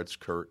 Best regards,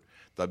 Kurt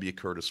W.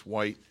 Curtis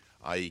White,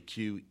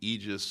 IEQ,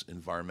 Aegis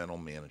Environmental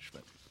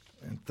Management.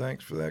 And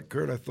thanks for that,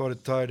 Kurt. I thought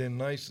it tied in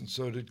nice, and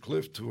so did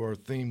Cliff, to our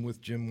theme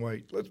with Jim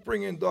White. Let's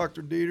bring in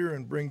Dr. Dieter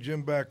and bring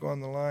Jim back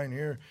on the line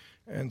here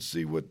and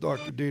see what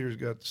Dr. Dieter's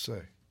got to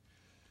say.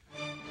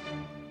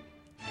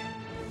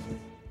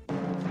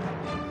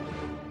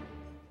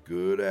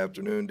 Good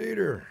afternoon,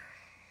 Dieter.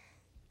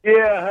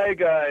 Yeah, hi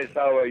guys.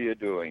 How are you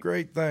doing?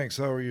 Great, thanks.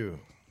 How are you?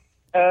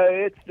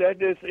 That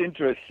is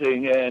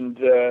interesting, and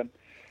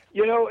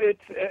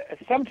it's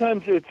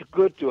sometimes it's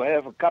good to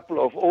have a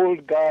couple of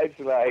old guys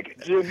like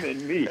Jim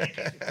and me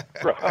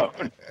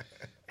around.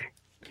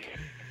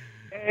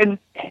 And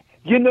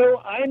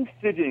I'm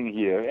sitting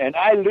here and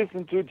I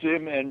listen to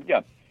Jim and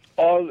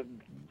all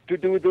to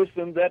do this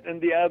and that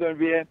and the other,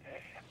 and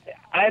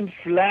I'm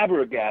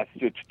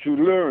flabbergasted to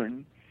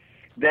learn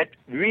that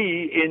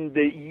we in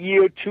the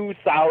year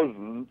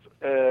 2000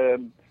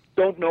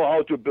 don't know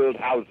how to build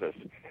houses.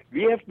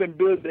 We have been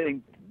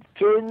building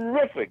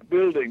terrific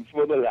buildings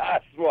for the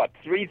last,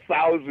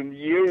 3,000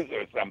 years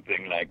or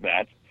something like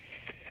that.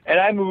 And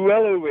I'm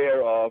well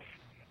aware of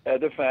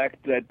the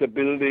fact that the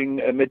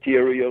building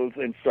materials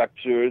and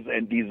structures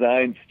and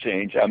designs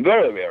change. I'm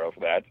very aware of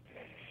that.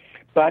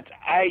 But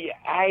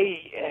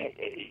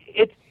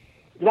it's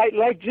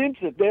like Jim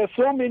said, there are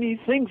so many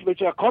things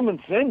which are common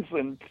sense,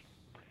 and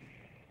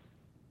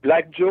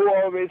like Joe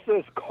always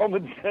says,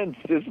 common sense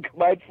is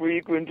quite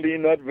frequently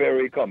not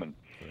very common.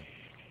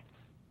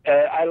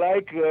 I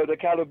like the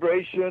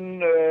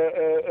calibration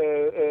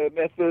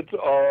method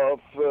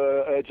of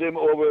Jim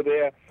over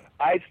there.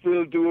 I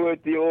still do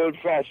it the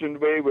old-fashioned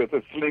way with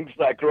a Slinks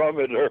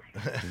dichrometer.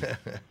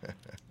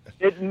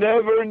 It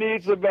never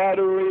needs a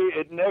battery.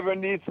 It never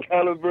needs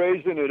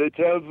calibration, and it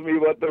tells me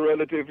what the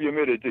relative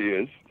humidity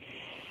is.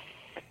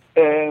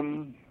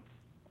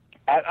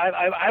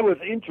 I was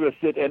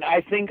interested, and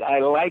I think I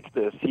like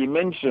this. He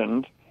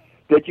mentioned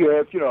that you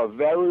have,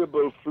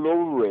 variable flow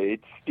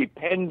rates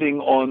depending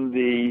on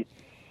the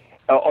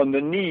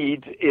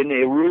need in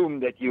a room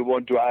that you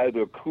want to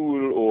either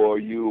cool or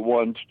you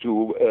want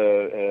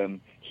to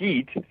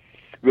heat,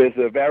 with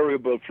a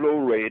variable flow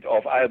rate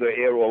of either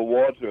air or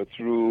water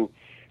through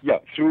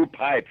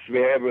pipes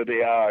wherever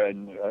they are,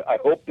 and I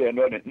hope they're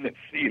not in the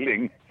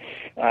ceiling.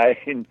 I've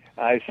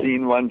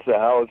seen once a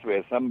house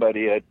where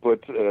somebody had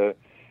put the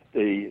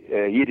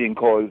heating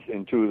coils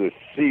into the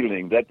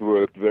ceiling. That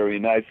worked very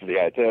nicely,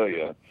 I tell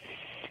you.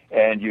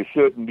 And you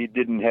certainly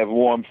didn't have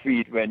warm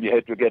feet when you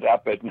had to get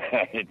up at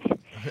night.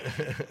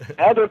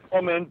 Another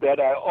comment that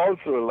I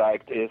also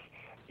liked is,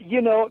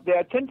 there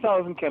are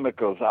 10,000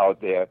 chemicals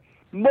out there.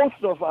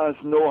 Most of us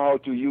know how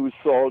to use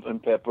salt and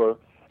pepper,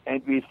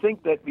 and we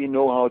think that we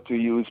know how to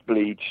use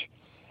bleach.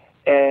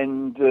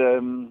 And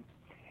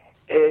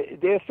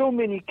there are so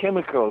many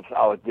chemicals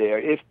out there.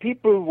 If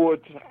people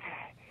would...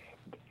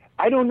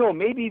 I don't know,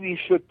 maybe we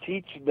should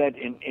teach that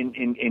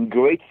in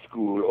grade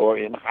school or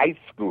in high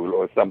school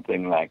or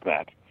something like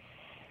that.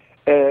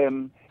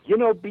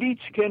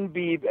 Bleach can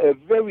be a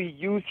very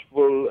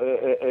useful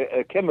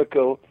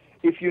chemical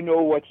if you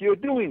know what you're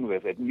doing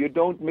with it. You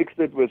don't mix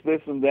it with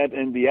this and that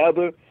and the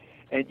other,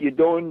 and you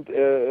don't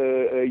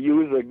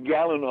use a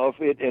gallon of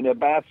it in a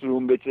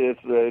bathroom which is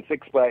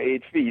 6 by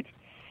 8 feet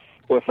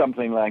or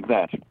something like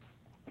that.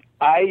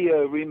 I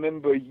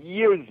remember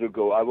years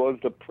ago, I was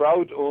the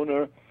proud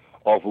owner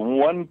of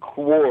 1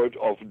 quart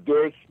of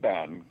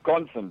Durspan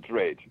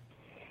concentrate.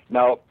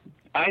 Now,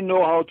 I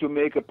know how to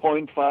make a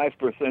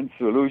 0.5%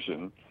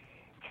 solution.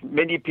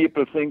 Many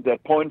people think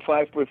that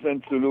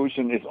 0.5%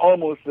 solution is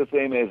almost the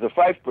same as a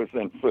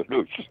 5%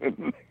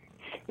 solution.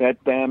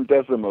 That damn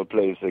decimal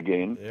place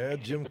again. Yeah,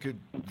 Jim could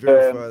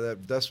verify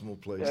that decimal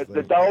place.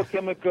 The Dow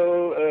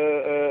Chemical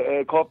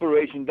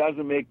Corporation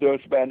doesn't make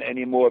Durspan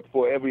anymore.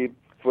 For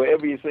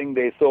everything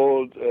they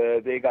sold,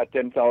 they got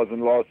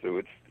 10,000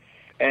 lawsuits.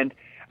 And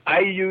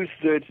I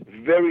used it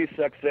very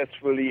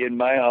successfully in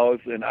my house,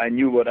 and I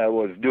knew what I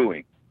was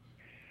doing.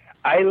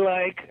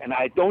 And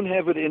I don't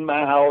have it in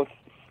my house,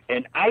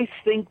 and I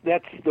think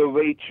that's the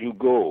way to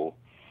go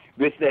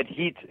with that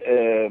heat,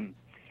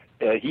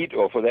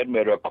 or for that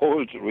matter,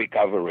 cold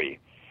recovery.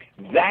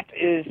 That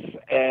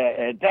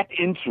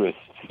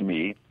interests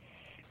me,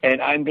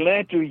 and I'm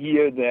glad to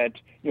hear that,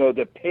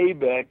 the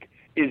payback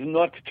is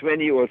not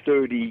 20 or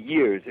 30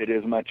 years. It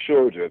is much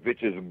shorter,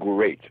 which is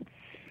great.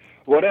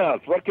 What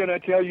else? What can I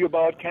tell you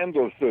about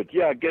candle soot?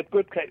 Yeah, get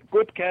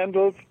good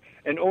candles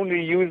and only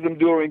use them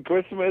during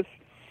Christmas.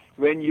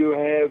 when you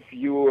have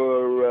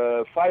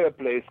your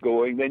fireplace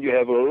going, then you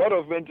have a lot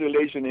of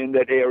ventilation in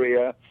that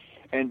area,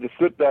 and the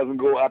soot doesn't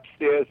go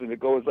upstairs and it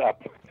goes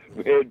up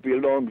where it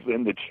belongs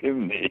in the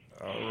chimney.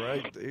 All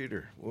right,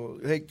 Dieter. Well,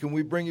 hey, can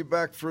we bring you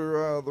back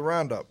for the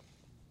roundup?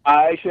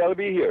 I shall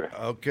be here.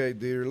 Okay,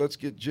 Dieter, let's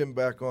get Jim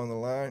back on the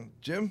line.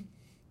 Jim?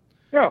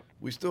 Yeah.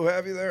 We still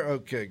have you there?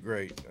 Okay,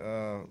 great.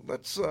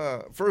 Let's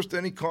first,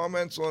 any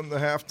comments on the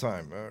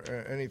halftime?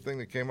 Anything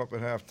that came up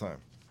at halftime?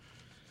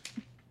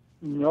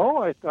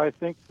 No, I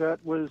think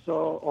that was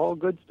all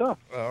good stuff.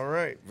 All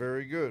right,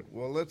 very good.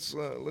 Well, let's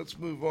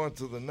move on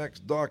to the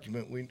next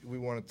document we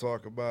want to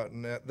talk about,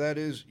 and that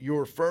is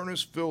your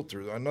furnace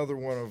filter. Another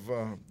one of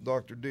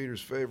Dr. Dieter's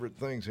favorite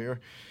things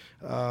here.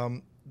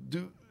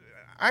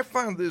 I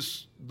found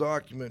this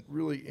document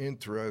really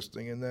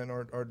interesting, and then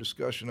our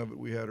discussion of it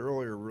we had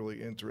earlier really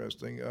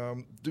interesting.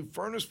 Do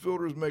furnace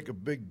filters make a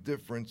big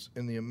difference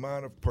in the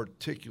amount of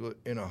particulate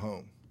in a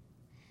home?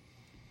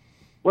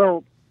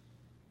 Well,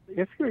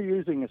 if you're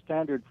using a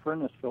standard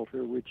furnace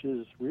filter, which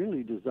is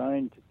really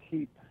designed to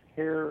keep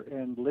hair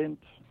and lint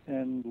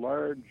and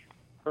large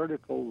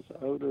particles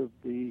out of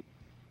the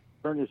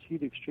furnace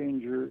heat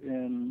exchanger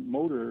and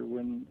motor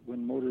when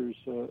motors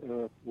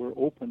were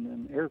open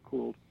and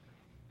air-cooled,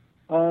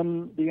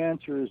 the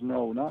answer is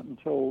no, not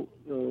until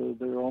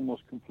they're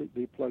almost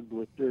completely plugged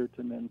with dirt,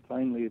 and then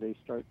finally they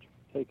start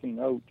taking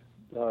out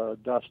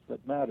dust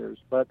that matters.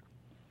 But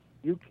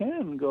you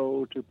can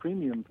go to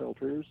premium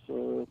filters,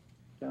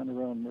 down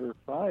around MERV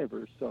 5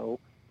 or so,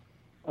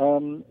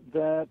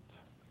 that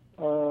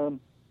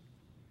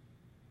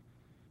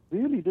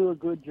really do a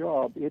good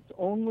job. It's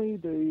only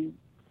the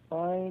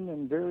fine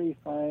and very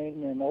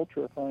fine and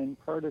ultra-fine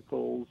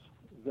particles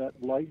that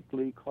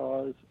likely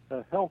cause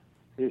a health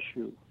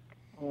issue.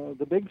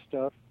 The big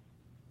stuff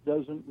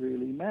doesn't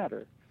really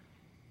matter.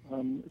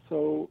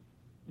 So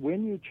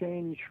when you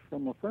change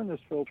from a furnace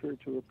filter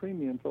to a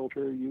premium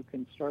filter, you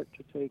can start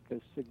to take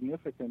a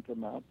significant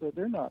amount.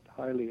 They're not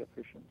highly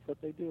efficient, but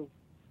they do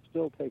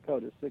still take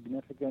out a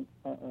significant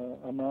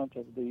amount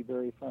of the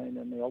very fine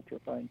and the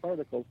ultra-fine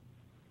particles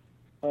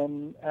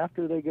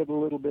after they get a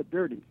little bit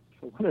dirty.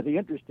 So one of the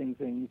interesting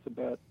things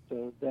about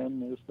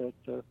them is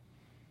that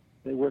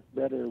they work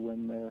better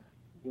when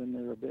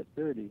they're a bit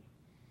dirty.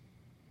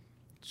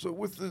 So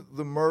with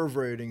the MERV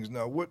ratings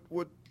now, what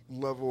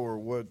level or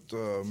what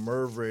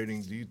MERV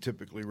rating do you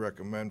typically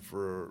recommend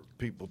for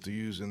people to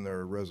use in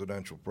their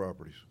residential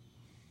properties?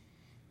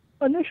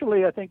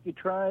 Initially, I think you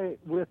try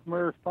with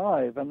MERV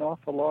 5. An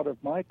awful lot of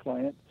my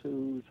clients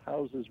whose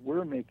houses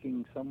were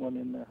making someone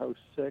in their house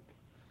sick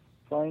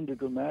find a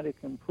dramatic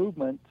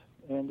improvement.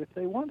 And if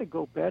they want to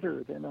go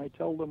better, then I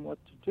tell them what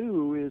to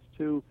do is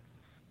to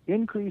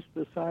increase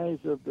the size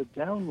of the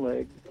down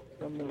leg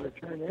from the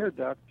return air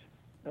duct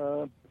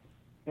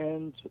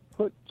and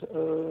put,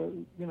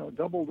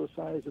 double the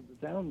size of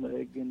the down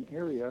leg in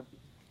area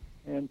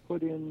and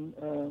put in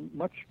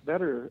much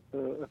better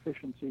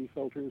efficiency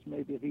filters,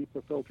 maybe a heap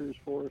of filters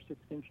 4 or 6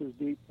 inches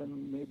deep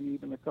and maybe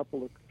even a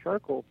couple of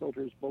charcoal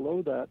filters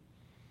below that.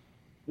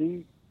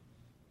 The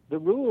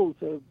rules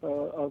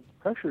of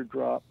pressure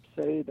drop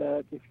say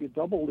that if you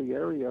double the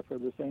area for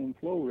the same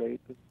flow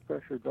rate, the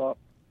pressure drop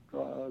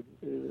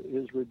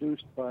is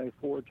reduced by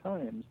 4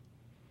 times.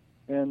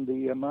 And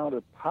the amount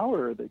of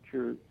power that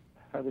you're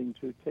having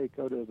to take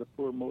out of the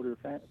poor motor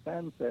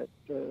fan set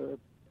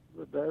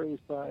varies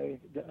by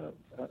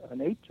an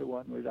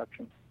 8-to-1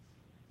 reduction.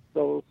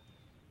 So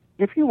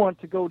if you want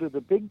to go to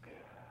the big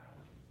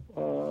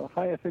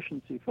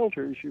high-efficiency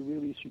filters, you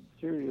really should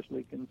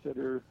seriously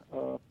consider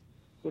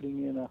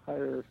putting in a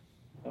higher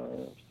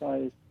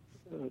size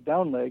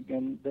down leg,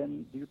 and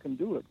then you can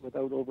do it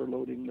without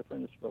overloading the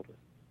furnace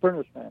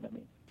fan, I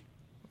mean.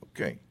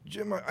 Okay.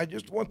 Jim, I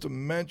just want to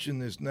mention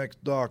this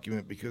next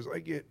document because I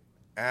get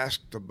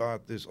asked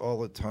about this all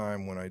the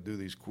time when I do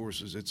these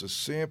courses. It's a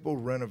sample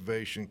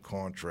renovation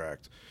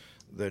contract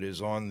that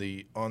is on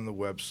the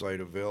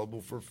website,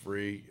 available for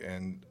free,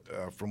 and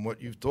from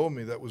what you've told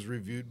me, that was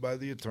reviewed by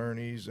the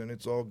attorneys, and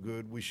it's all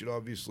good. We should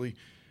obviously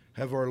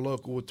have our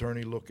local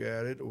attorney look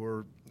at it,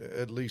 or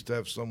at least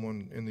have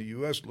someone in the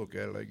U.S. look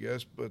at it, I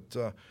guess. But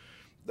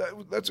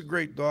that's a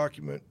great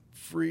document,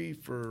 free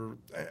for,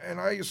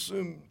 and I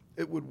assume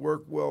it would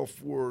work well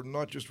for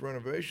not just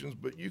renovations,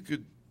 but you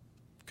could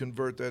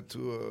convert that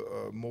to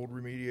a mold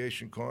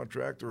remediation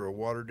contract or a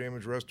water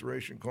damage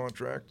restoration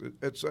contract,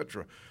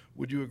 etc.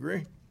 Would you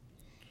agree?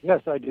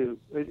 Yes, I do.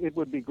 It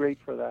would be great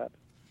for that.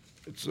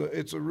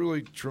 It's a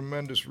really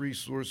tremendous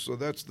resource. So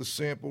that's the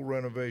sample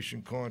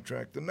renovation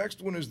contract. The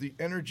next one is the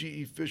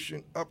energy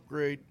efficient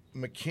upgrade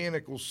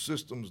mechanical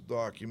systems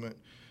document.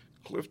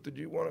 Cliff, did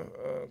you want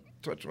to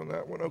touch on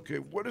that one? Okay.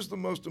 What is the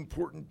most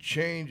important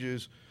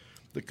changes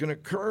that can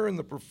occur in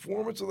the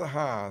performance of the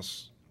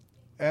house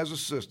as a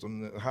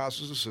system, the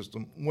house as a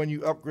system, when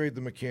you upgrade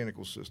the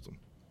mechanical system?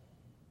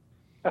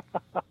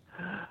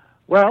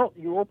 Well,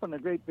 you open a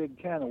great big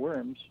can of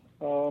worms.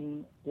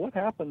 What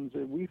happens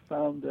is we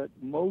found that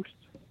most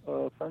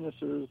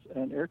furnaces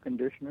and air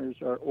conditioners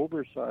are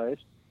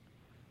oversized,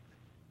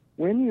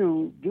 when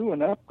you do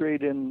an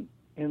upgrade in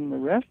the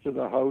rest of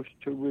the house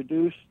to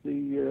reduce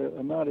the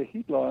amount of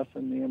heat loss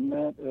and the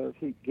amount of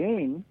heat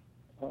gain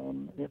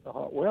in the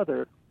hot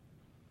weather,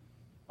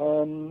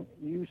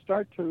 you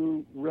start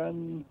to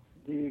run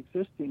the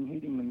existing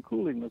heating and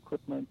cooling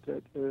equipment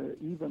at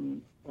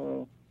even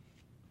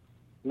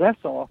less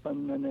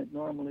often than it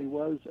normally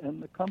was,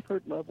 and the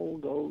comfort level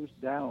goes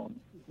down.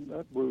 Isn't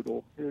that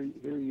brutal? Here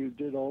you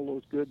did all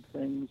those good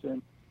things,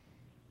 and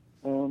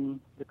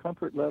the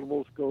comfort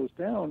levels goes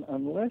down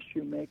unless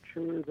you make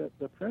sure that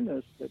the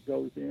furnace that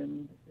goes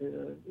in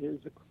is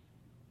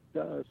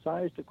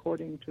sized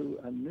according to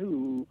a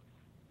new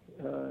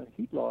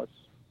heat loss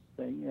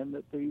thing, and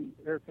that the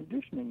air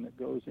conditioning that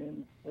goes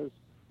in has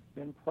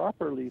been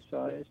properly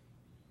sized,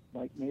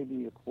 like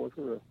maybe a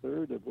quarter or a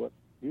third of what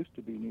used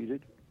to be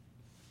needed.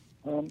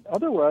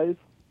 Otherwise,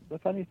 the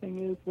funny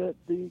thing is that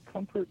the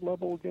comfort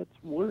level gets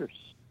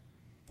worse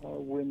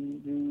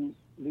when you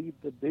leave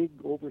the big,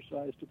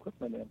 oversized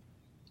equipment in.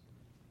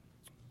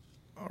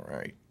 All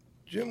right.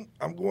 Jim,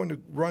 I'm going to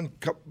run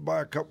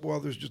by a couple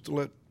others just to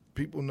let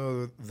people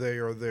know that they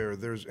are there.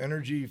 There's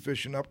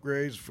energy-efficient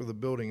upgrades for the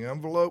building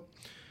envelope.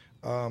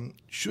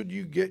 Should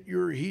you get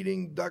your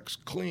heating ducts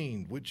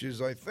cleaned, which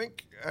is, I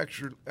think,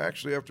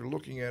 actually after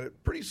looking at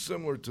it, pretty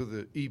similar to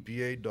the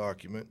EPA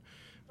document.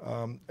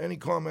 Any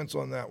comments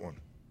on that one?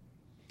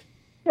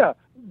 Yeah,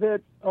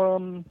 that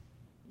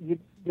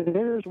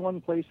there's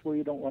one place where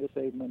you don't want to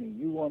save money.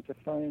 You want to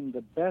find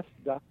the best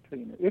duct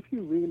cleaner. If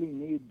you really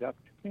need duct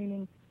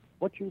cleaning,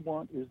 what you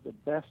want is the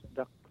best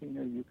duct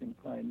cleaner you can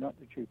find, not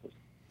the cheapest.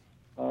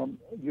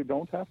 You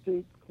don't have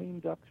to clean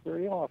ducts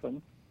very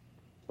often,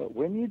 but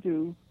when you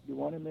do, you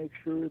want to make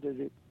sure that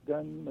it's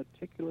done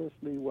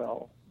meticulously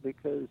well,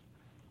 because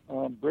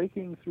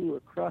breaking through a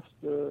crust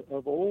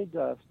of old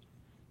dust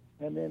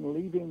and then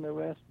leaving the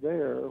rest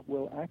there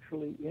will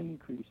actually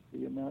increase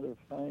the amount of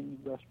fine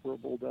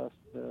respirable dust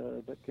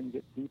that can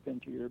get deep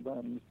into your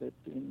lungs that's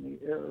in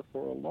the air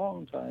for a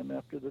long time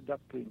after the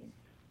duct cleaning.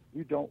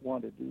 You don't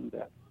want to do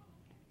that.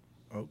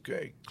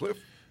 Okay. Cliff?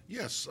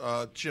 Yes,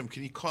 Jim,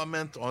 can you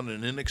comment on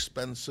an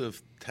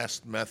inexpensive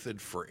test method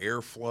for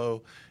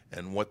airflow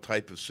and what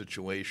type of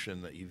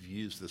situation that you've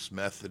used this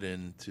method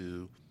in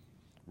to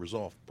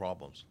resolve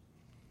problems?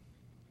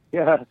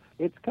 Yeah,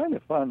 it's kind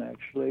of fun,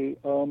 actually.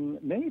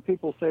 Many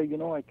people say,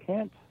 I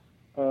can't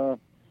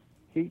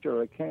heat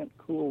or I can't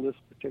cool this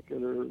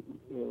particular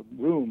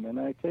room,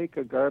 and I take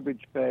a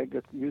garbage bag,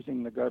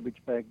 using the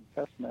garbage bag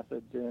test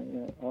method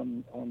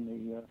on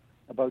the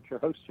About Your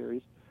House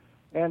series,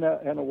 and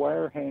a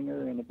wire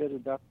hanger and a bit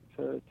of duct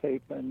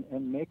tape,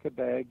 and make a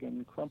bag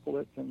and crumple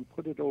it and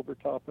put it over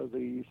top of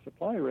the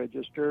supply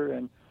register,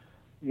 and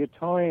you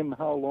time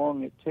how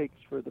long it takes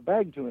for the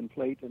bag to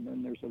inflate, and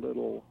then there's a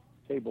little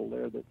table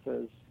there that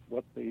says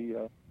what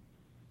the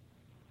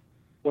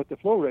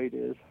flow rate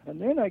is,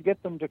 and then I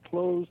get them to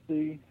close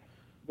the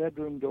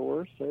bedroom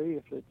door, say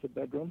if it's a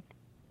bedroom,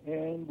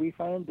 and we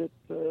find that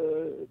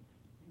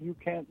you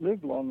can't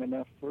live long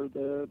enough for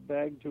the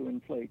bag to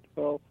inflate.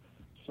 Well,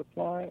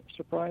 surprise,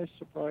 surprise,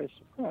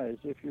 surprise.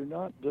 If you're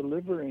not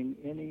delivering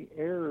any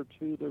air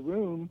to the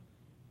room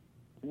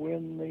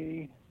when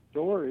the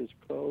door is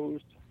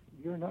closed,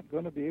 you're not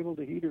going to be able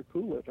to heat or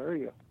cool it, are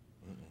you?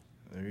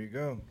 There you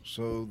go.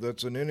 So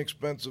that's an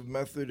inexpensive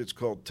method. It's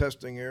called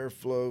testing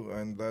airflow,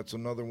 and that's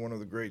another one of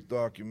the great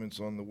documents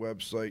on the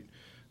website.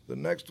 The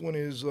next one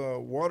is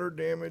water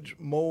damage,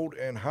 mold,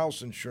 and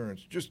house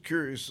insurance. Just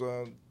curious,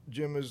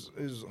 Jim, is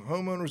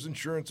homeowners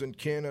insurance in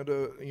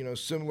Canada,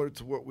 similar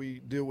to what we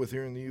deal with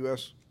here in the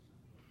U.S.?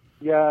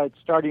 Yeah, it's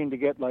starting to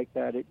get like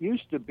that. It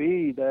used to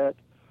be that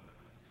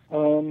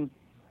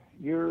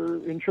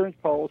your insurance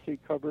policy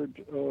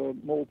covered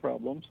mold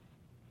problems.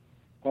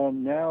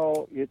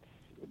 Now it's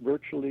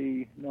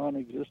virtually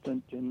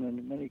non-existent, and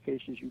in many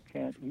cases you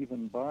can't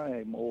even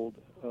buy mold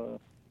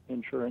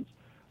insurance.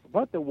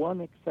 But the one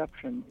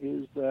exception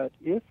is that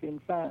if, in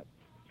fact,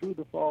 through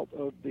the fault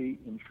of the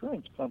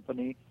insurance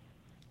company,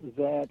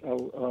 that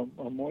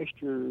a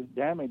moisture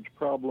damage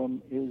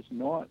problem is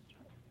not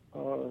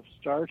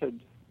started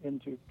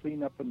into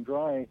clean up and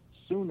dry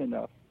soon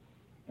enough,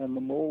 and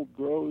the mold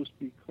grows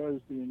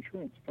because the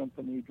insurance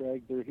company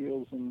dragged their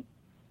heels and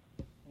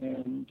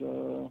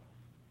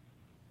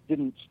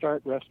didn't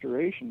start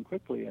restoration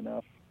quickly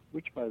enough,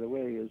 which, by the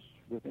way, is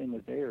within a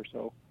day or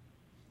so,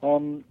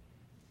 then,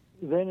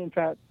 in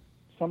fact,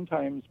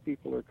 sometimes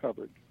people are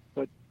covered.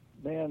 But,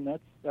 man,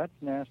 that's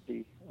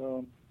nasty.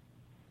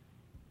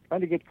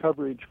 Trying to get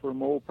coverage for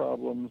mold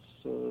problems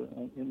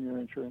in your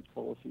insurance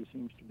policy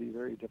seems to be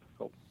very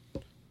difficult.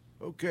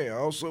 Okay, I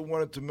also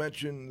wanted to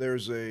mention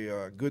there's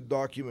a good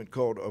document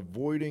called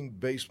Avoiding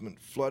Basement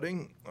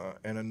Flooding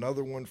and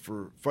another one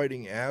for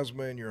fighting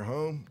asthma in your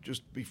home.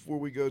 Just before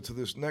we go to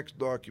this next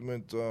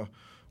document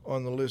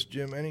on the list,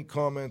 Jim, any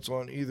comments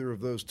on either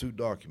of those two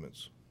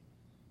documents?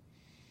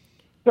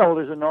 No,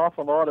 there's an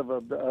awful lot of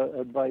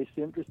advice.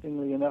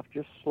 Interestingly enough,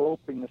 just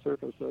sloping the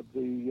surface of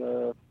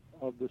the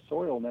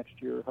soil next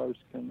to your house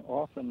can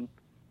often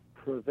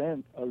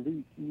prevent a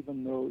leak,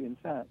 even though, in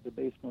fact, the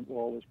basement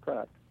wall is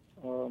cracked.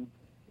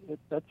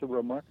 that's a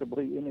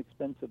remarkably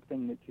inexpensive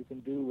thing that you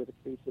can do with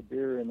a case of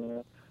beer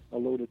and a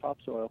load of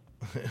topsoil.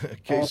 A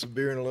case of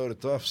beer and a load of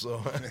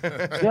topsoil.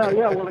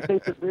 Yeah. Well, a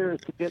case of beer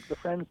is to get the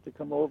friends to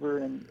come over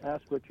and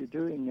ask what you're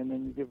doing, and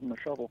then you give them a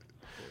shovel.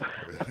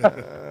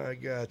 I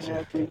got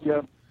you.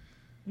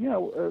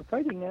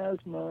 Fighting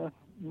asthma.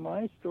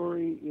 My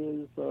story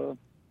is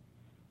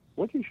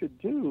what you should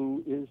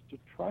do is to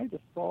try to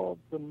solve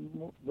the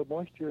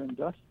moisture and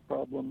dust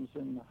problems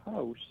in the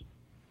house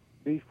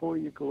before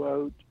you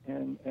go out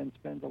and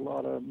spend a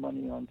lot of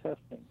money on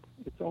testing.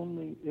 It's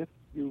only if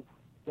you've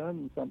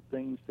done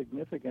something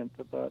significant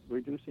about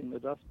reducing the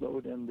dust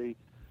load and the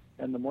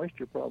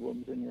moisture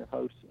problems in your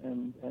house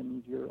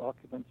and your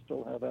occupants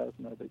still have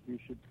asthma that you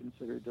should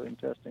consider doing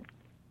testing.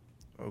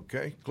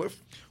 Okay,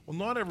 Cliff? Well,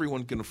 not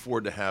everyone can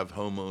afford to have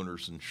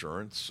homeowners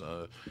insurance.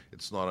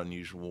 It's not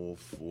unusual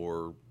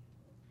for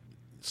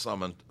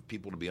some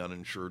people to be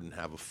uninsured and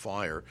have a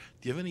fire.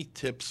 Do you have any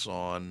tips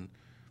on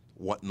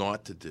what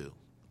not to do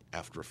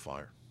after a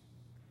fire?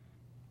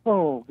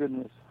 Oh,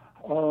 goodness.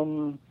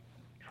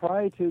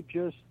 Try to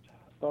just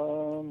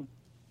coat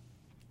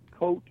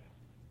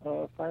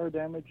fire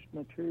damaged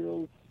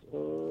materials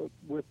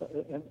with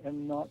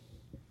and not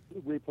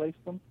replace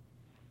them.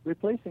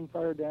 Replacing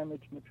fire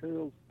damaged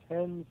materials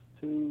tends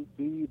to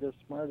be the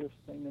smartest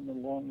thing in the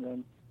long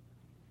run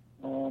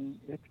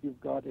if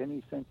you've got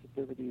any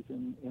sensitivities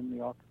in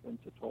the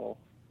occupants at all.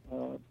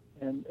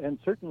 And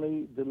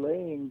certainly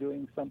delaying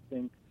doing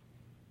something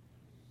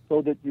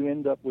so that you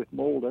end up with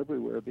mold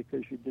everywhere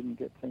because you didn't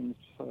get things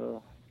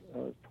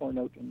torn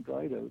out and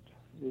dried out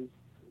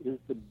is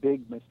the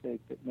big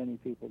mistake that many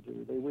people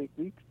do. They wait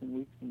weeks and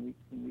weeks and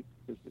weeks and weeks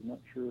because they're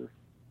not sure.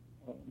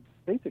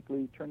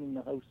 Basically turning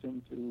the house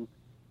into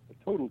a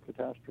total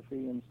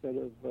catastrophe instead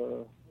of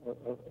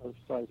a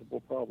sizable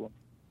problem.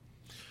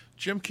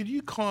 Jim, could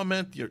you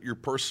comment your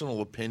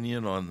personal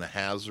opinion on the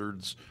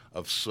hazards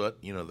of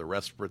soot, the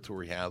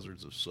respiratory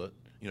hazards of soot,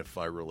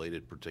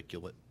 fire-related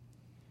particulate?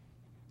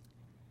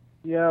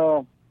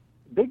 Yeah,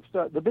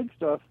 the big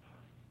stuff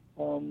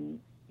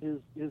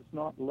is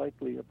not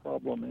likely a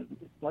problem.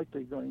 It's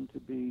likely going to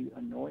be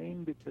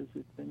annoying because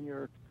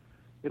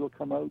it'll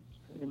come out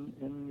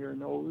in your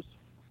nose.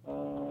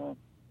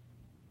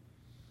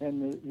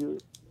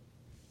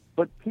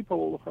 But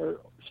people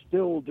are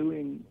still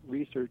doing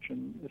research,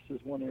 and this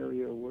is one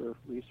area where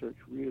research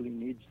really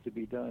needs to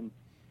be done.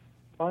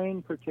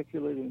 Fine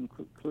particulate,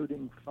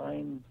 including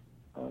fine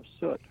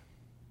soot,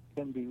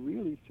 can be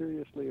really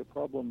seriously a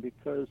problem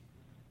because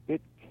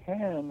it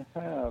can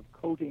have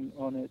coating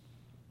on its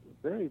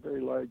very, very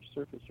large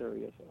surface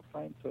area. So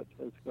fine soot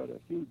has got a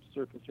huge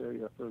surface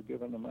area for a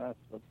given mass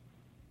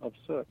of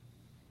soot,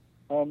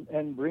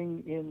 and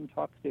bring in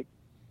toxic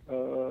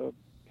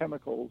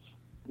chemicals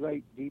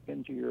right deep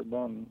into your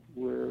lung,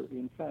 where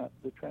in fact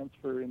the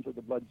transfer into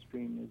the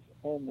bloodstream is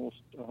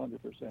almost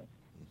 100%.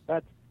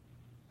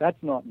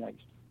 That's not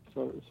nice.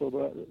 So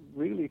the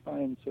really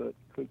fine soot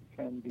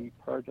can be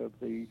part of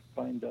the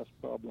fine dust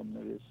problem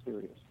that is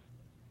serious.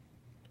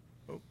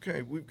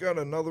 Okay, we've got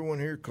another one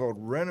here called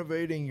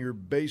renovating your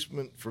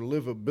basement for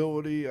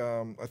livability.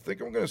 I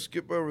think I'm going to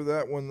skip over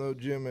that one though,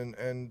 Jim,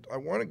 and I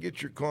want to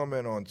get your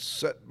comment on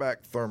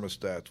setback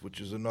thermostats,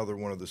 which is another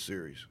one of the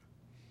series.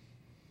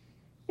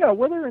 Yeah,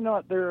 whether or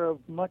not they're of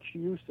much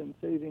use in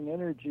saving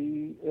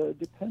energy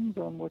depends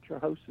on what your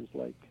house is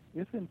like.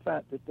 If, in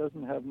fact, it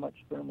doesn't have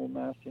much thermal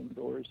mass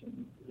indoors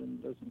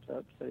and doesn't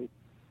have, say,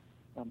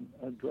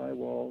 a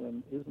drywall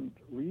and isn't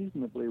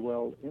reasonably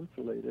well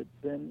insulated,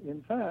 then,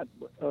 in fact,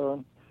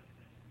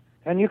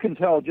 and you can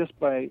tell just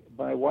by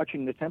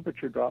watching the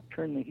temperature drop,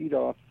 turn the heat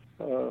off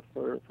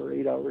for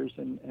 8 hours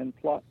and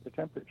plot the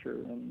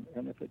temperature. And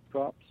if it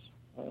drops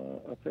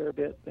a fair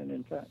bit, then,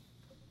 in fact,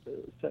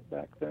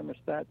 setback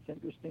thermostats,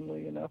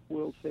 interestingly enough,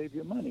 will save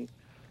you money.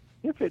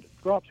 If it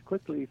drops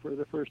quickly for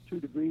the first 2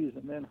 degrees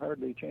and then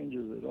hardly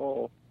changes at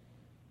all,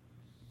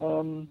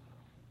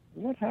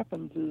 what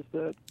happens is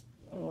that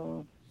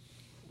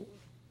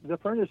the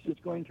furnace is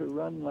going to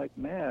run like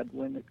mad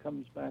when it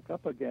comes back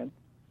up again,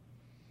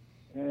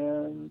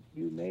 and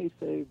you may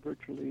save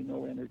virtually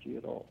no energy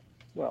at all.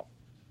 Well,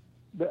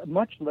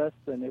 much less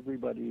than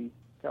everybody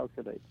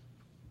calculates.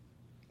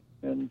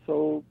 And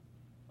so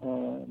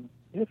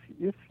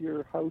if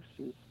your house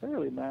is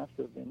fairly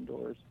massive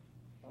indoors,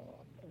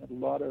 a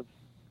lot of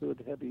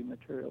good heavy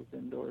materials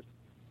indoors,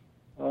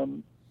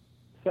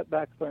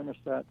 setback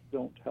thermostats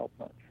don't help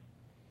much.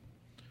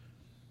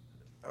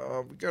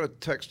 We got a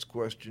text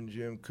question,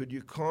 Jim. Could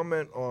you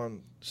comment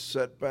on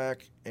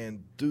setback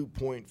and dew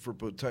point for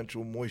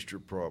potential moisture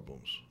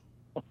problems?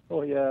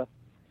 Oh, yeah.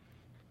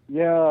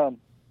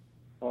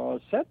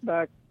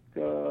 Setback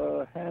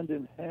hand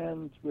in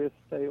hand with,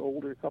 say,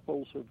 older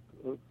couples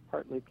who've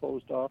partly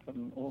closed off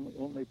and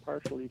only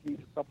partially heat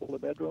a couple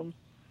of bedrooms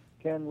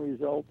can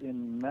result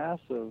in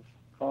massive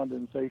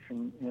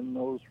condensation in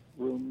those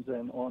rooms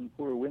and on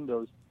poor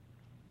windows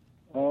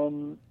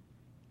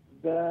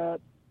that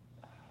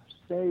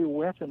stay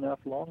wet enough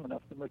long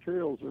enough, the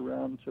materials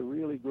around, to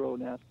really grow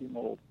nasty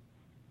mold.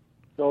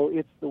 So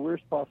it's the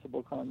worst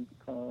possible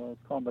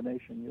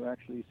combination. You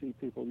actually see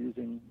people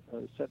using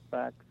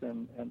setbacks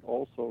and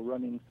also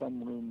running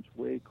some rooms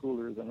way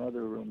cooler than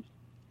other rooms.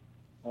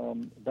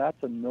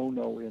 That's a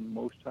no-no in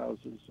most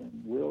houses and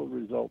will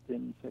result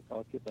in sick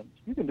occupants.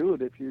 You can do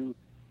it if you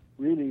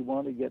really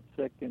want to get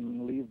sick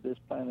and leave this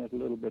planet a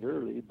little bit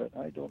early, but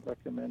I don't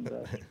recommend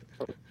that.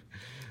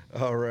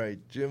 All right,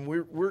 Jim,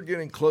 we're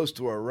getting close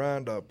to our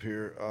roundup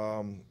here.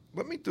 I'm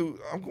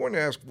going to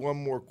ask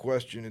one more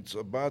question. It's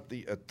about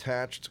the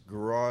attached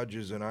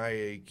garages and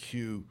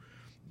IAQ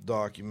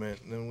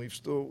document, and then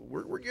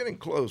we're getting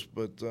close,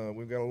 but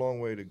we've got a long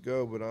way to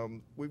go. But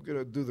we've got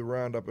to do the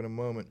roundup in a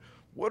moment.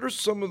 What are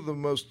some of the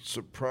most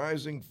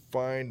surprising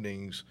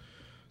findings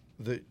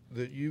that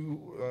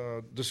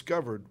you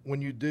discovered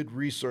when you did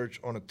research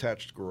on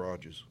attached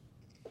garages?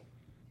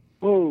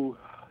 Oh,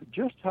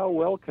 just how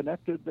well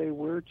connected they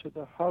were to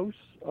the house.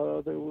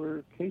 There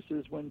were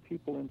cases when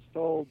people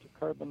installed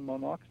carbon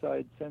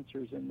monoxide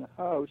sensors in the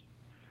house,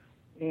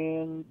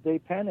 and they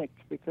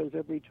panicked because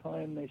every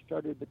time they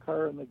started the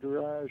car in the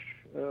garage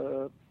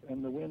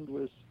and the wind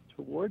was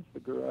towards the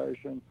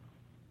garage and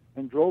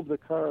drove the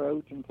car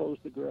out and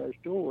closed the garage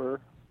door,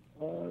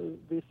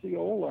 the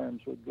CO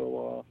alarms would go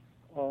off.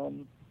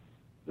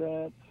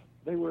 That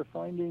they were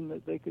finding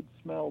that they could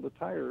smell the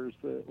tires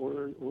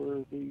or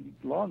the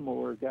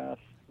lawnmower gas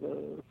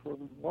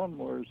from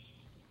lawnmowers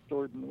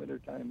stored in the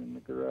wintertime in the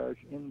garage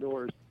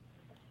indoors.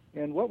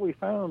 And what we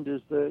found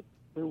is that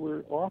there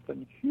were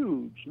often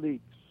huge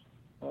leaks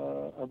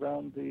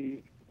around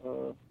the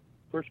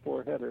first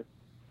floor header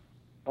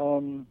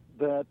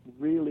that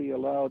really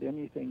allowed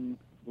anything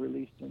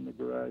released in the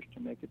garage to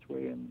make its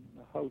way in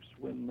the house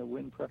when the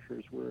wind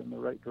pressures were in the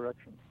right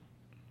direction.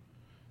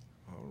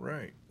 All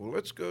right. Well,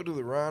 let's go to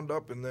the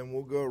roundup, and then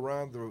we'll go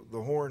around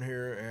the horn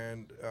here,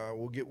 and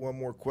we'll get one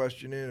more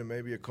question in and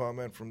maybe a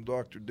comment from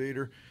Dr.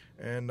 Dieter.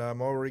 And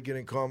I'm already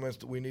getting comments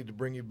that we need to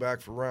bring you back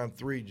for round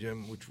 3,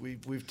 Jim, which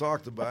we've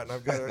talked about. And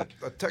I've got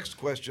a text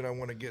question I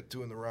want to get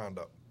to in the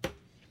roundup.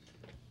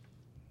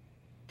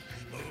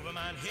 Move 'em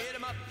on, hit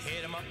 'em up,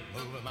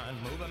 move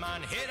 'em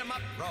on, hit 'em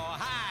up,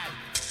 rawhide.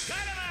 Cut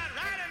 'em out,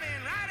 ride 'em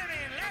in,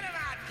 let 'em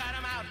out, cut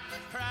 'em out,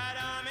 ride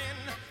 'em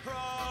in,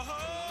 rawhide.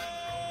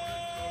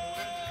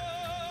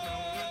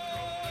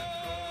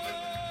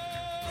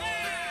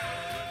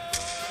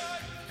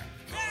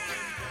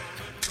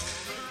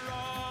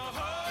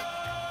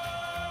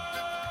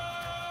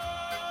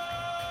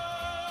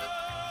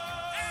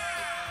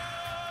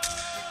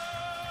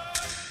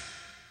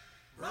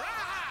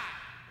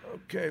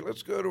 Okay,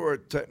 let's go to our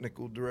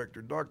technical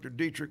director, Dr.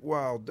 Dietrich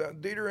Wild.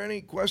 Dieter,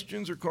 any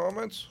questions or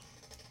comments?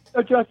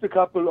 Just a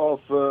couple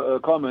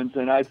of comments,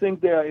 and I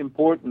think they are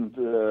important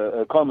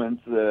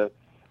comments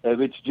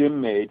which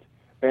Jim made.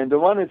 And the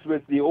one is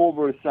with the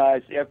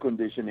oversized air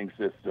conditioning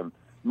system.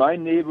 My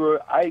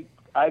neighbor, I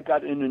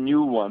got in a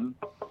new one,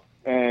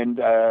 and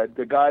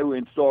the guy who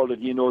installed it,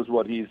 he knows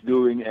what he's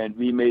doing, and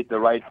we made the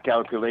right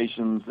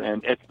calculations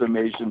and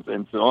estimations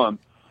and so on.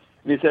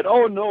 And he said,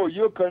 "Oh no,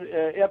 your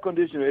air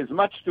conditioner is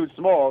much too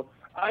small.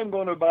 I'm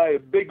going to buy a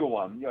bigger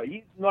one." You know,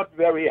 he's not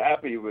very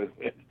happy with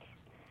it.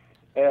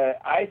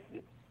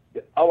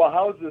 Our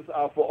houses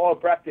are, for all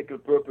practical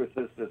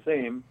purposes, the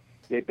same.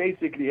 They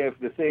basically have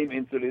the same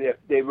insulation.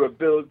 They were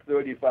built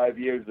 35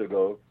 years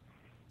ago,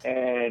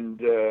 and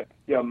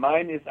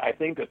mine is, I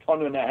think,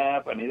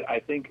 1.5 tons, and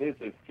I think his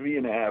is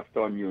 3.5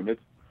 ton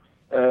units,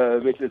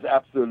 which is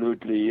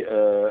absolutely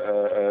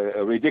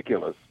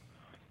ridiculous.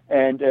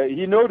 And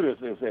he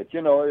notices it.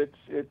 You know,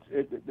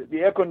 the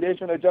air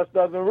conditioner just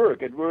doesn't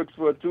work. It works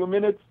for 2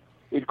 minutes,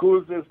 it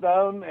cools us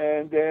down,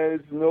 and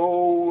there's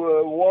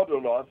no water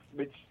loss,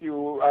 which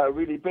you are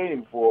really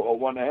paying for or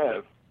want to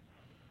have.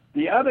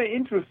 The other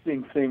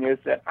interesting thing is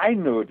that I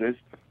noticed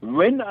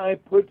when I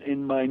put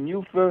in my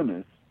new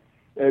furnace,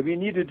 we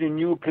needed a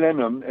new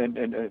plenum,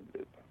 and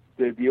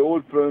the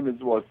old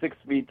furnace was 6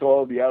 feet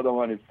tall, the other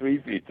one is 3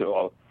 feet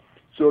tall.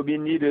 So we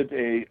needed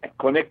a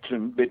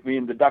connection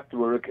between the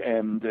ductwork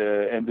and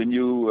the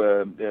new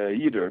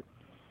heater,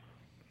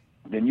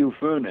 the new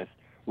furnace.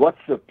 What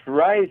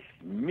surprised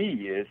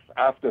me is,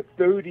 after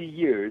 30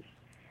 years,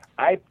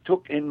 I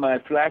took in my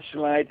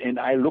flashlight and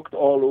I looked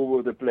all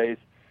over the place.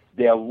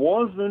 There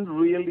wasn't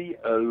really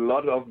a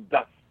lot of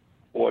dust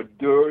or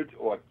dirt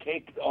or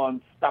caked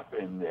on stuff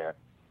in there,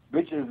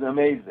 which is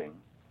amazing.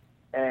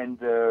 And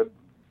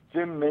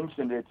Jim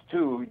mentioned it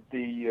too,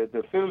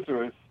 the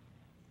filters,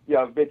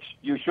 which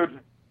you should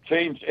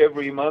change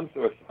every month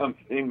or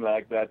something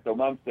like that. The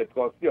ones that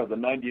cost, the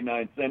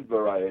 99-cent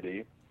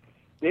variety,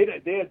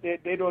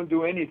 they don't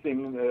do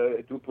anything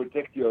to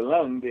protect your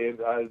lung. They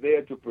are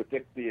there to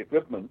protect the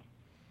equipment.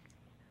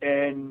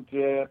 And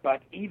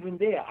but even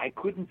there, I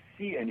couldn't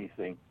see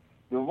anything.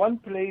 The one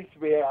place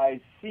where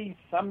I see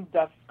some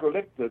dust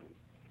collected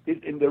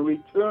is in the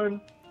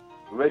return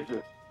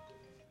register.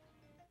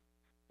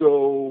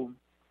 So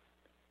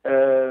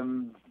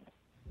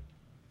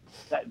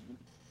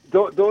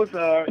those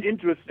are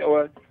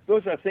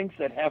those are things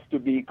that have to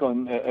be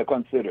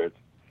considered.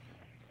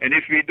 And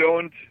if we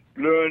don't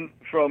learn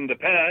from the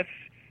past,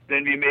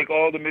 then we make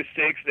all the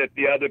mistakes that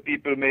the other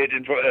people made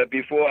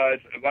before us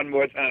one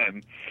more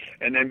time,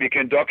 and then we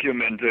can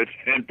document it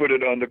and put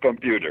it on the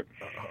computer.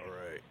 All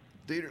right.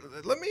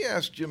 Dieter, let me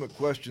ask Jim a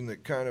question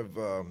that kind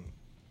of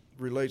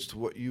relates to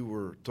what you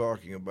were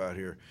talking about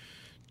here.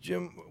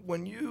 Jim,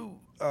 when you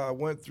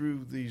went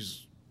through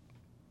these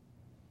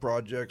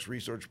projects,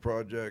 research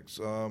projects,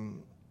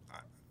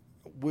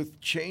 with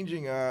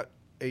changing out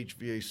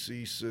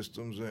HVAC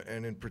systems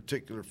and in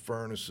particular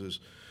furnaces,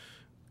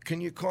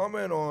 can you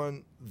comment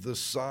on the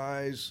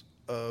size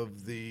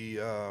of the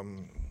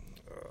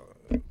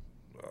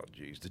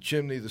the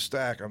chimney, the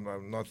stack?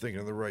 I'm not thinking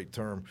of the right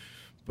term,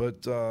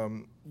 but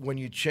when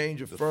you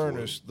change a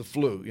furnace, the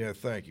flue. Yeah,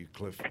 thank you,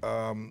 Cliff.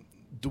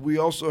 Do we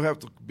also have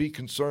to be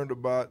concerned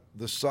about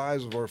the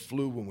size of our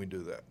flue when we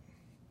do that?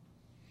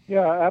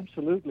 Yeah,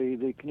 absolutely.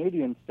 The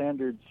Canadian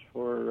standards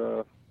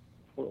for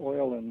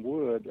oil and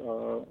wood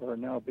are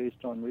now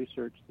based on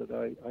research that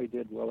I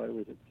did while I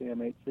was at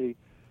CMHC,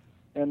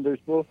 and there's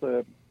both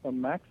a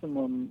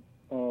maximum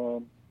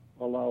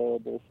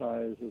allowable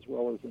size as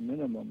well as a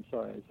minimum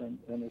size,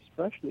 and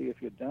especially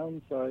if you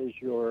downsize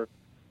your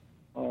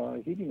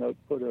heating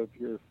output of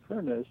your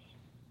furnace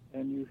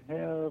and you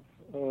have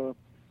a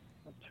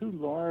too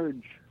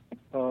large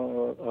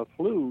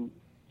flue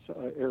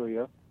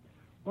area,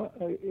 well,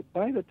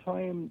 by the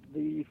time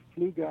the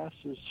flue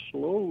gases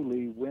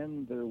slowly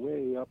wend their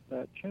way up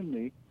that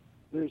chimney,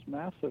 there's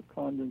massive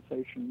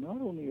condensation,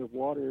 not only of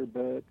water,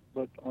 but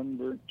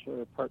unburnt,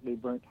 partly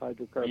burnt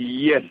hydrocarbons.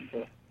 Yes.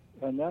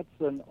 And that's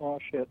an aw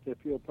shit, if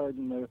you'll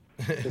pardon the...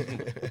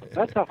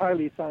 That's a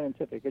highly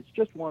scientific. It's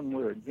just one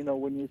word. You know,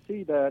 when you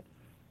see that,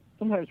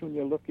 sometimes when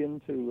you look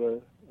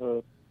into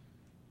a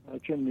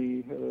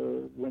chimney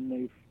when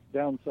they've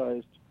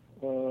downsized,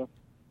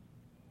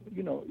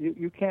 you know,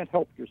 you can't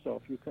help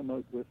yourself. You come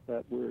out with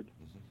that word.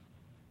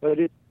 But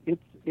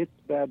it's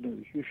bad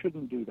news. You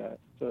shouldn't do that.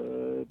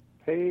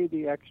 Pay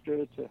the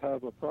extra to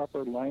have a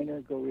proper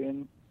liner go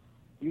in.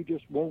 You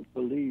just won't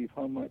believe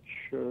how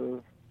much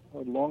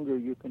longer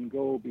you can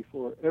go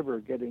before ever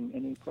getting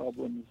any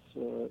problems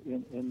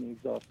in the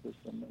exhaust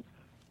system. And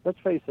let's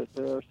face it,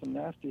 there are some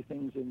nasty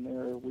things in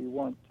there we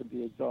want to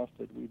be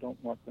exhausted. We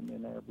don't want them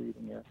in our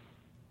breathing air.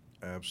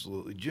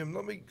 Absolutely. Jim,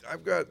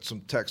 I've got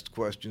some text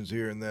questions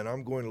here, and then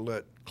I'm going to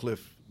let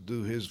Cliff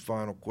do his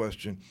final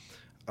question.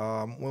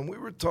 When we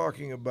were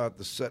talking about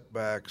the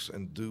setbacks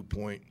and dew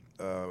point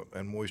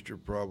and moisture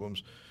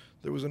problems,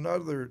 there was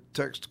another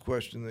text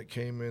question that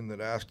came in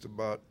that asked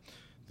about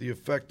the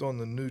effect on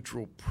the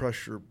neutral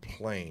pressure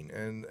plane.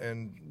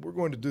 And we're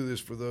going to do this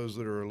for those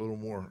that are a little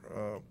more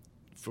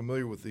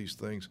familiar with these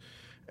things.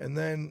 And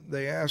then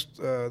they asked,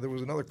 there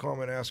was another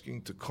comment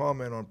asking to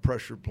comment on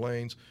pressure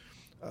planes.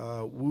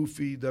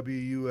 WUFI,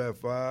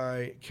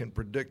 WUFI can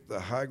predict the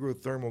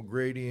hygrothermal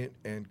gradient,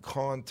 and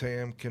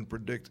CONTAM can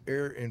predict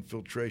air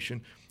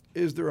infiltration.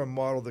 Is there a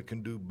model that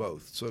can do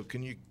both? So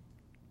can you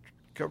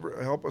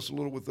help us a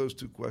little with those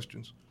two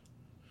questions?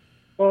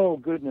 Oh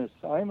goodness,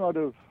 I'm out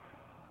of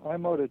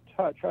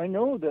touch. I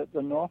know that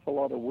an awful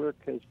lot of work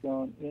has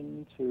gone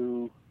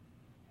into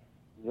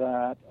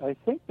that. I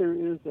think there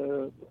is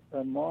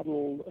a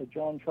model, a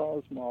John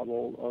Charles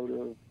model out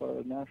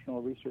of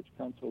National Research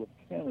Council of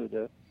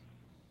Canada,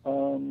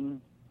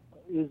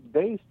 is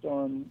based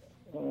on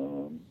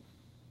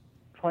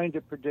trying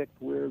to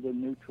predict where the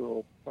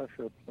neutral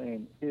pressure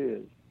plane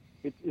is.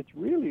 It's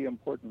really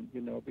important,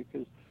 you know,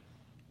 because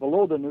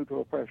below the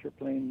neutral pressure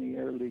plane, the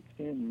air leaks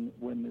in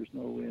when there's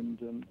no wind,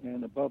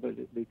 and above it,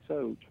 it leaks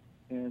out.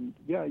 And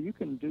yeah, you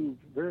can do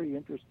very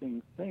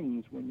interesting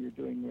things when you're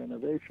doing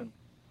renovation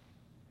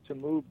to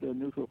move the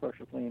neutral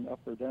pressure plane up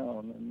or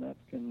down, and that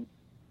can,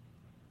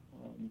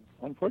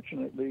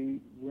 unfortunately,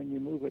 when you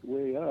move it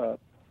way up,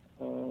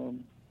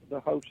 the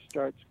house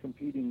starts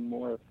competing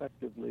more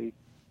effectively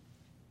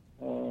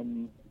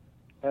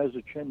as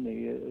a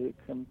chimney,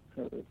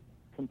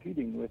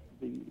 competing with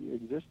the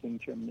existing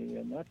chimney,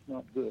 and that's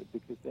not good,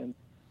 because then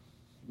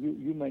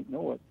you might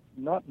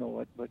not know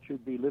it, but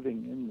you'd be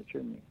living in the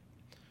chimney.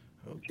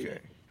 Okay.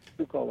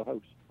 You call a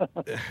house.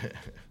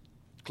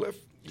 Cliff,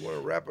 you want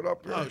to wrap it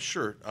up here? Oh,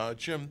 sure.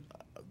 Jim,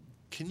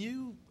 can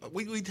you,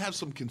 we have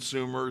some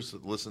consumers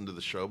that listen to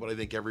the show, but I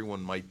think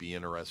everyone might be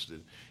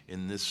interested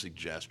in this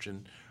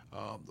suggestion.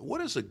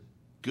 What is a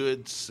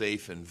good,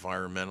 safe,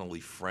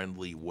 environmentally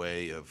friendly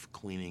way of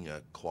cleaning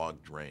a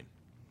clogged drain?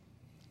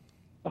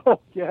 Oh,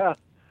 yeah,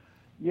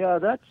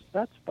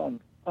 that's fun.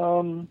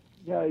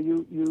 Yeah,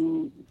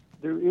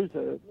 there is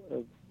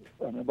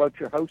about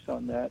your house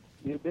on that.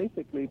 You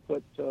basically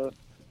put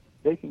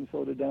baking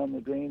soda down the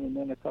drain and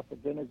then a cup of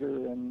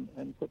vinegar and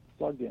put the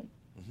plug in.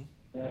 Mm-hmm.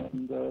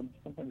 And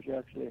sometimes you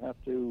actually have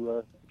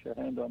to put your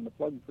hand on the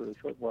plug for a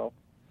short while.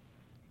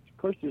 Of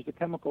course, there's a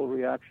chemical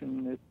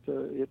reaction.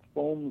 It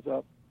foams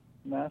up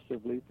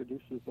massively,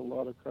 produces a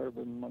lot of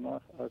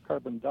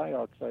carbon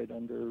dioxide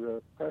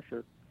under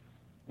pressure,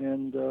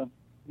 and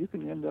you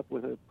can end up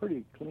with a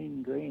pretty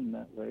clean drain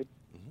that way.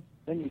 Mm-hmm.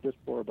 Then you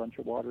just pour a bunch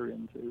of water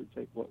in to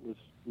take what was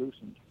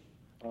loosened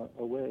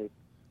away.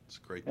 It's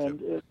a great and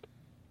tip.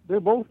 They're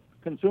both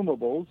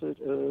consumables,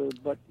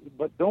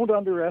 but don't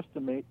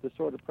underestimate the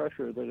sort of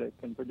pressure that it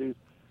can produce.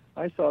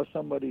 I saw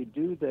somebody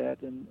do that,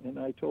 and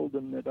I told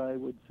them that I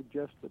would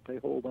suggest that they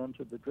hold on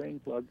to the drain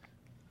plug.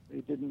 They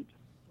didn't,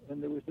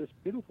 and there was this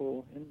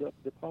beautiful end-up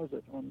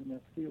deposit on the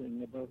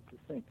ceiling above the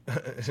sink.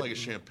 It's like a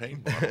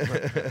champagne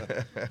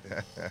bottle.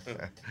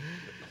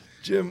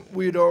 Jim,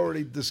 we'd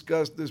already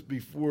discussed this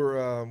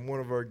before. One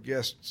of our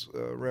guests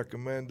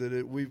recommended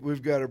it.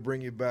 We've got to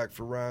bring you back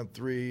for round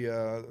 3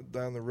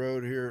 down the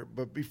road here.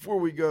 But before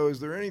we go,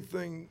 is there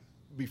anything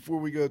before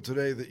we go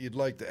today that you'd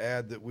like to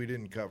add that we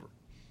didn't cover?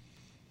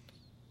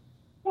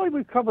 Well,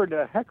 we've covered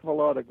a heck of a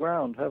lot of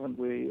ground, haven't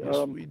we?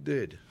 Yes, we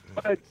did.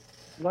 I'd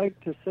like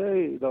to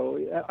say, though,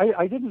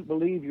 I didn't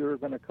believe you were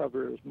going to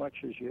cover as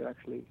much as you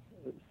actually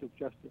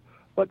suggested.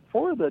 But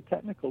for the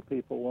technical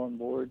people on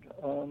board,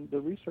 the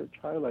research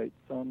highlights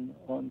on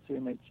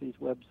CMHC's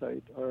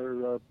website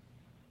are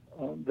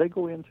they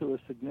go into a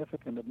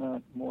significant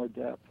amount more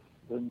depth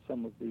than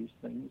some of these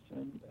things,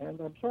 and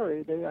I'm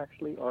sorry, they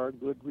actually are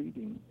good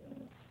reading.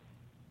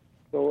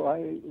 So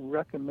I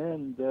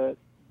recommend that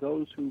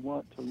those who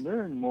want to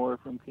learn more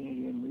from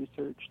Canadian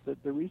research,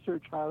 that the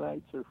research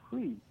highlights are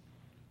free,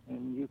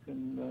 and you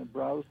can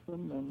browse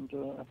them, and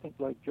I think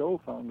like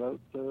Joe found out,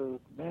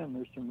 man,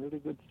 there's some really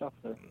good stuff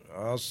there.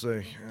 I'll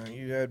say,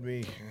 you had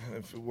me,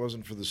 if it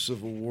wasn't for the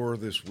Civil War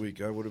this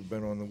week, I would have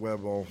been on the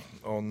web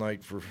all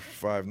night for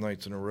 5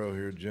 nights in a row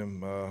here, Jim.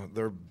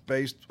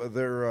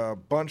 They're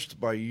bunched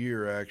by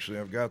year, actually.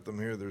 I've got them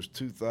here. There's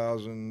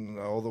 2000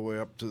 all the way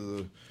up to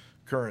the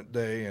current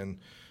day, and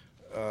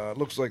it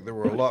looks like there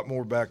were a lot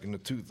more back in the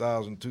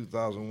 2000,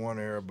 2001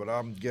 era, but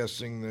I'm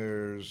guessing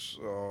there's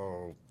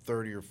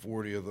 30 or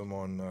 40 of them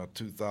on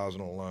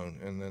 2000 alone,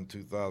 and then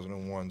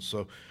 2001.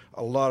 So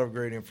a lot of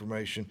great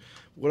information.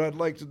 What I'd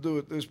like to do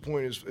at this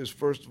point is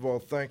first of all,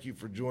 thank you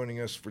for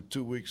joining us for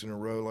 2 weeks in a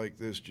row like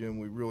this, Jim.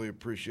 We really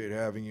appreciate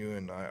having you,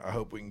 and I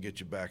hope we can get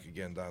you back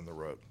again down the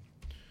road.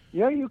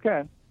 Yeah, you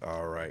can.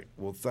 All right.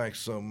 Well, thanks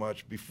so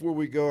much. Before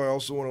we go, I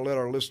also want to let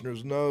our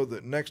listeners know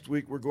that next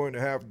week we're going to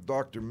have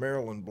Dr.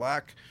 Marilyn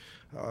Black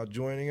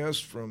joining us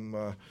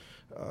from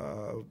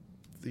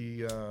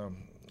the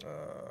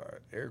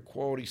Air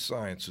Quality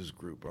Sciences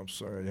Group. I'm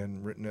sorry I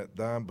hadn't written that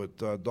down, but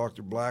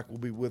Dr. Black will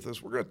be with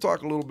us. We're going to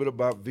talk a little bit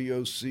about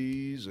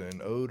VOCs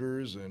and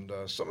odors and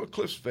some of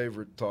Cliff's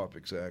favorite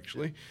topics,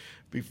 actually.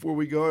 Before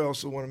we go, I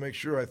also want to make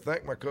sure I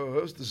thank my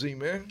co-host, the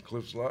Z-Man,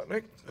 Cliff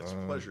Zlotnick. It's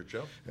a pleasure,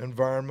 Joe.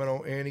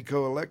 Environmental Annie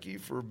Koalecki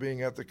for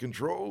being at the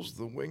controls.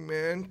 The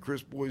wingman,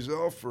 Chris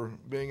Boisel, for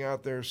being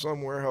out there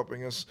somewhere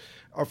helping us.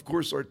 Of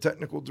course, our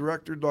technical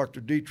director,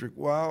 Dr. Dietrich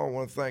Weil. I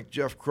want to thank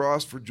Jeff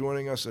Cross for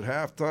joining us at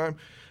halftime.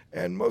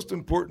 And most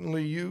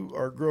importantly, you,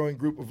 our growing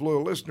group of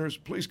loyal listeners,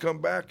 please come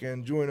back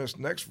and join us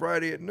next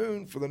Friday at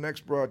noon for the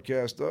next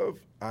broadcast of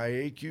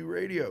IAQ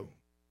Radio.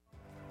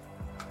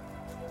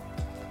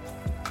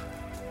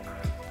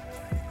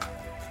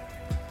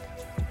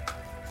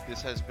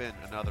 This has been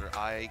another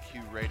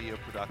IAQ Radio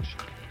production.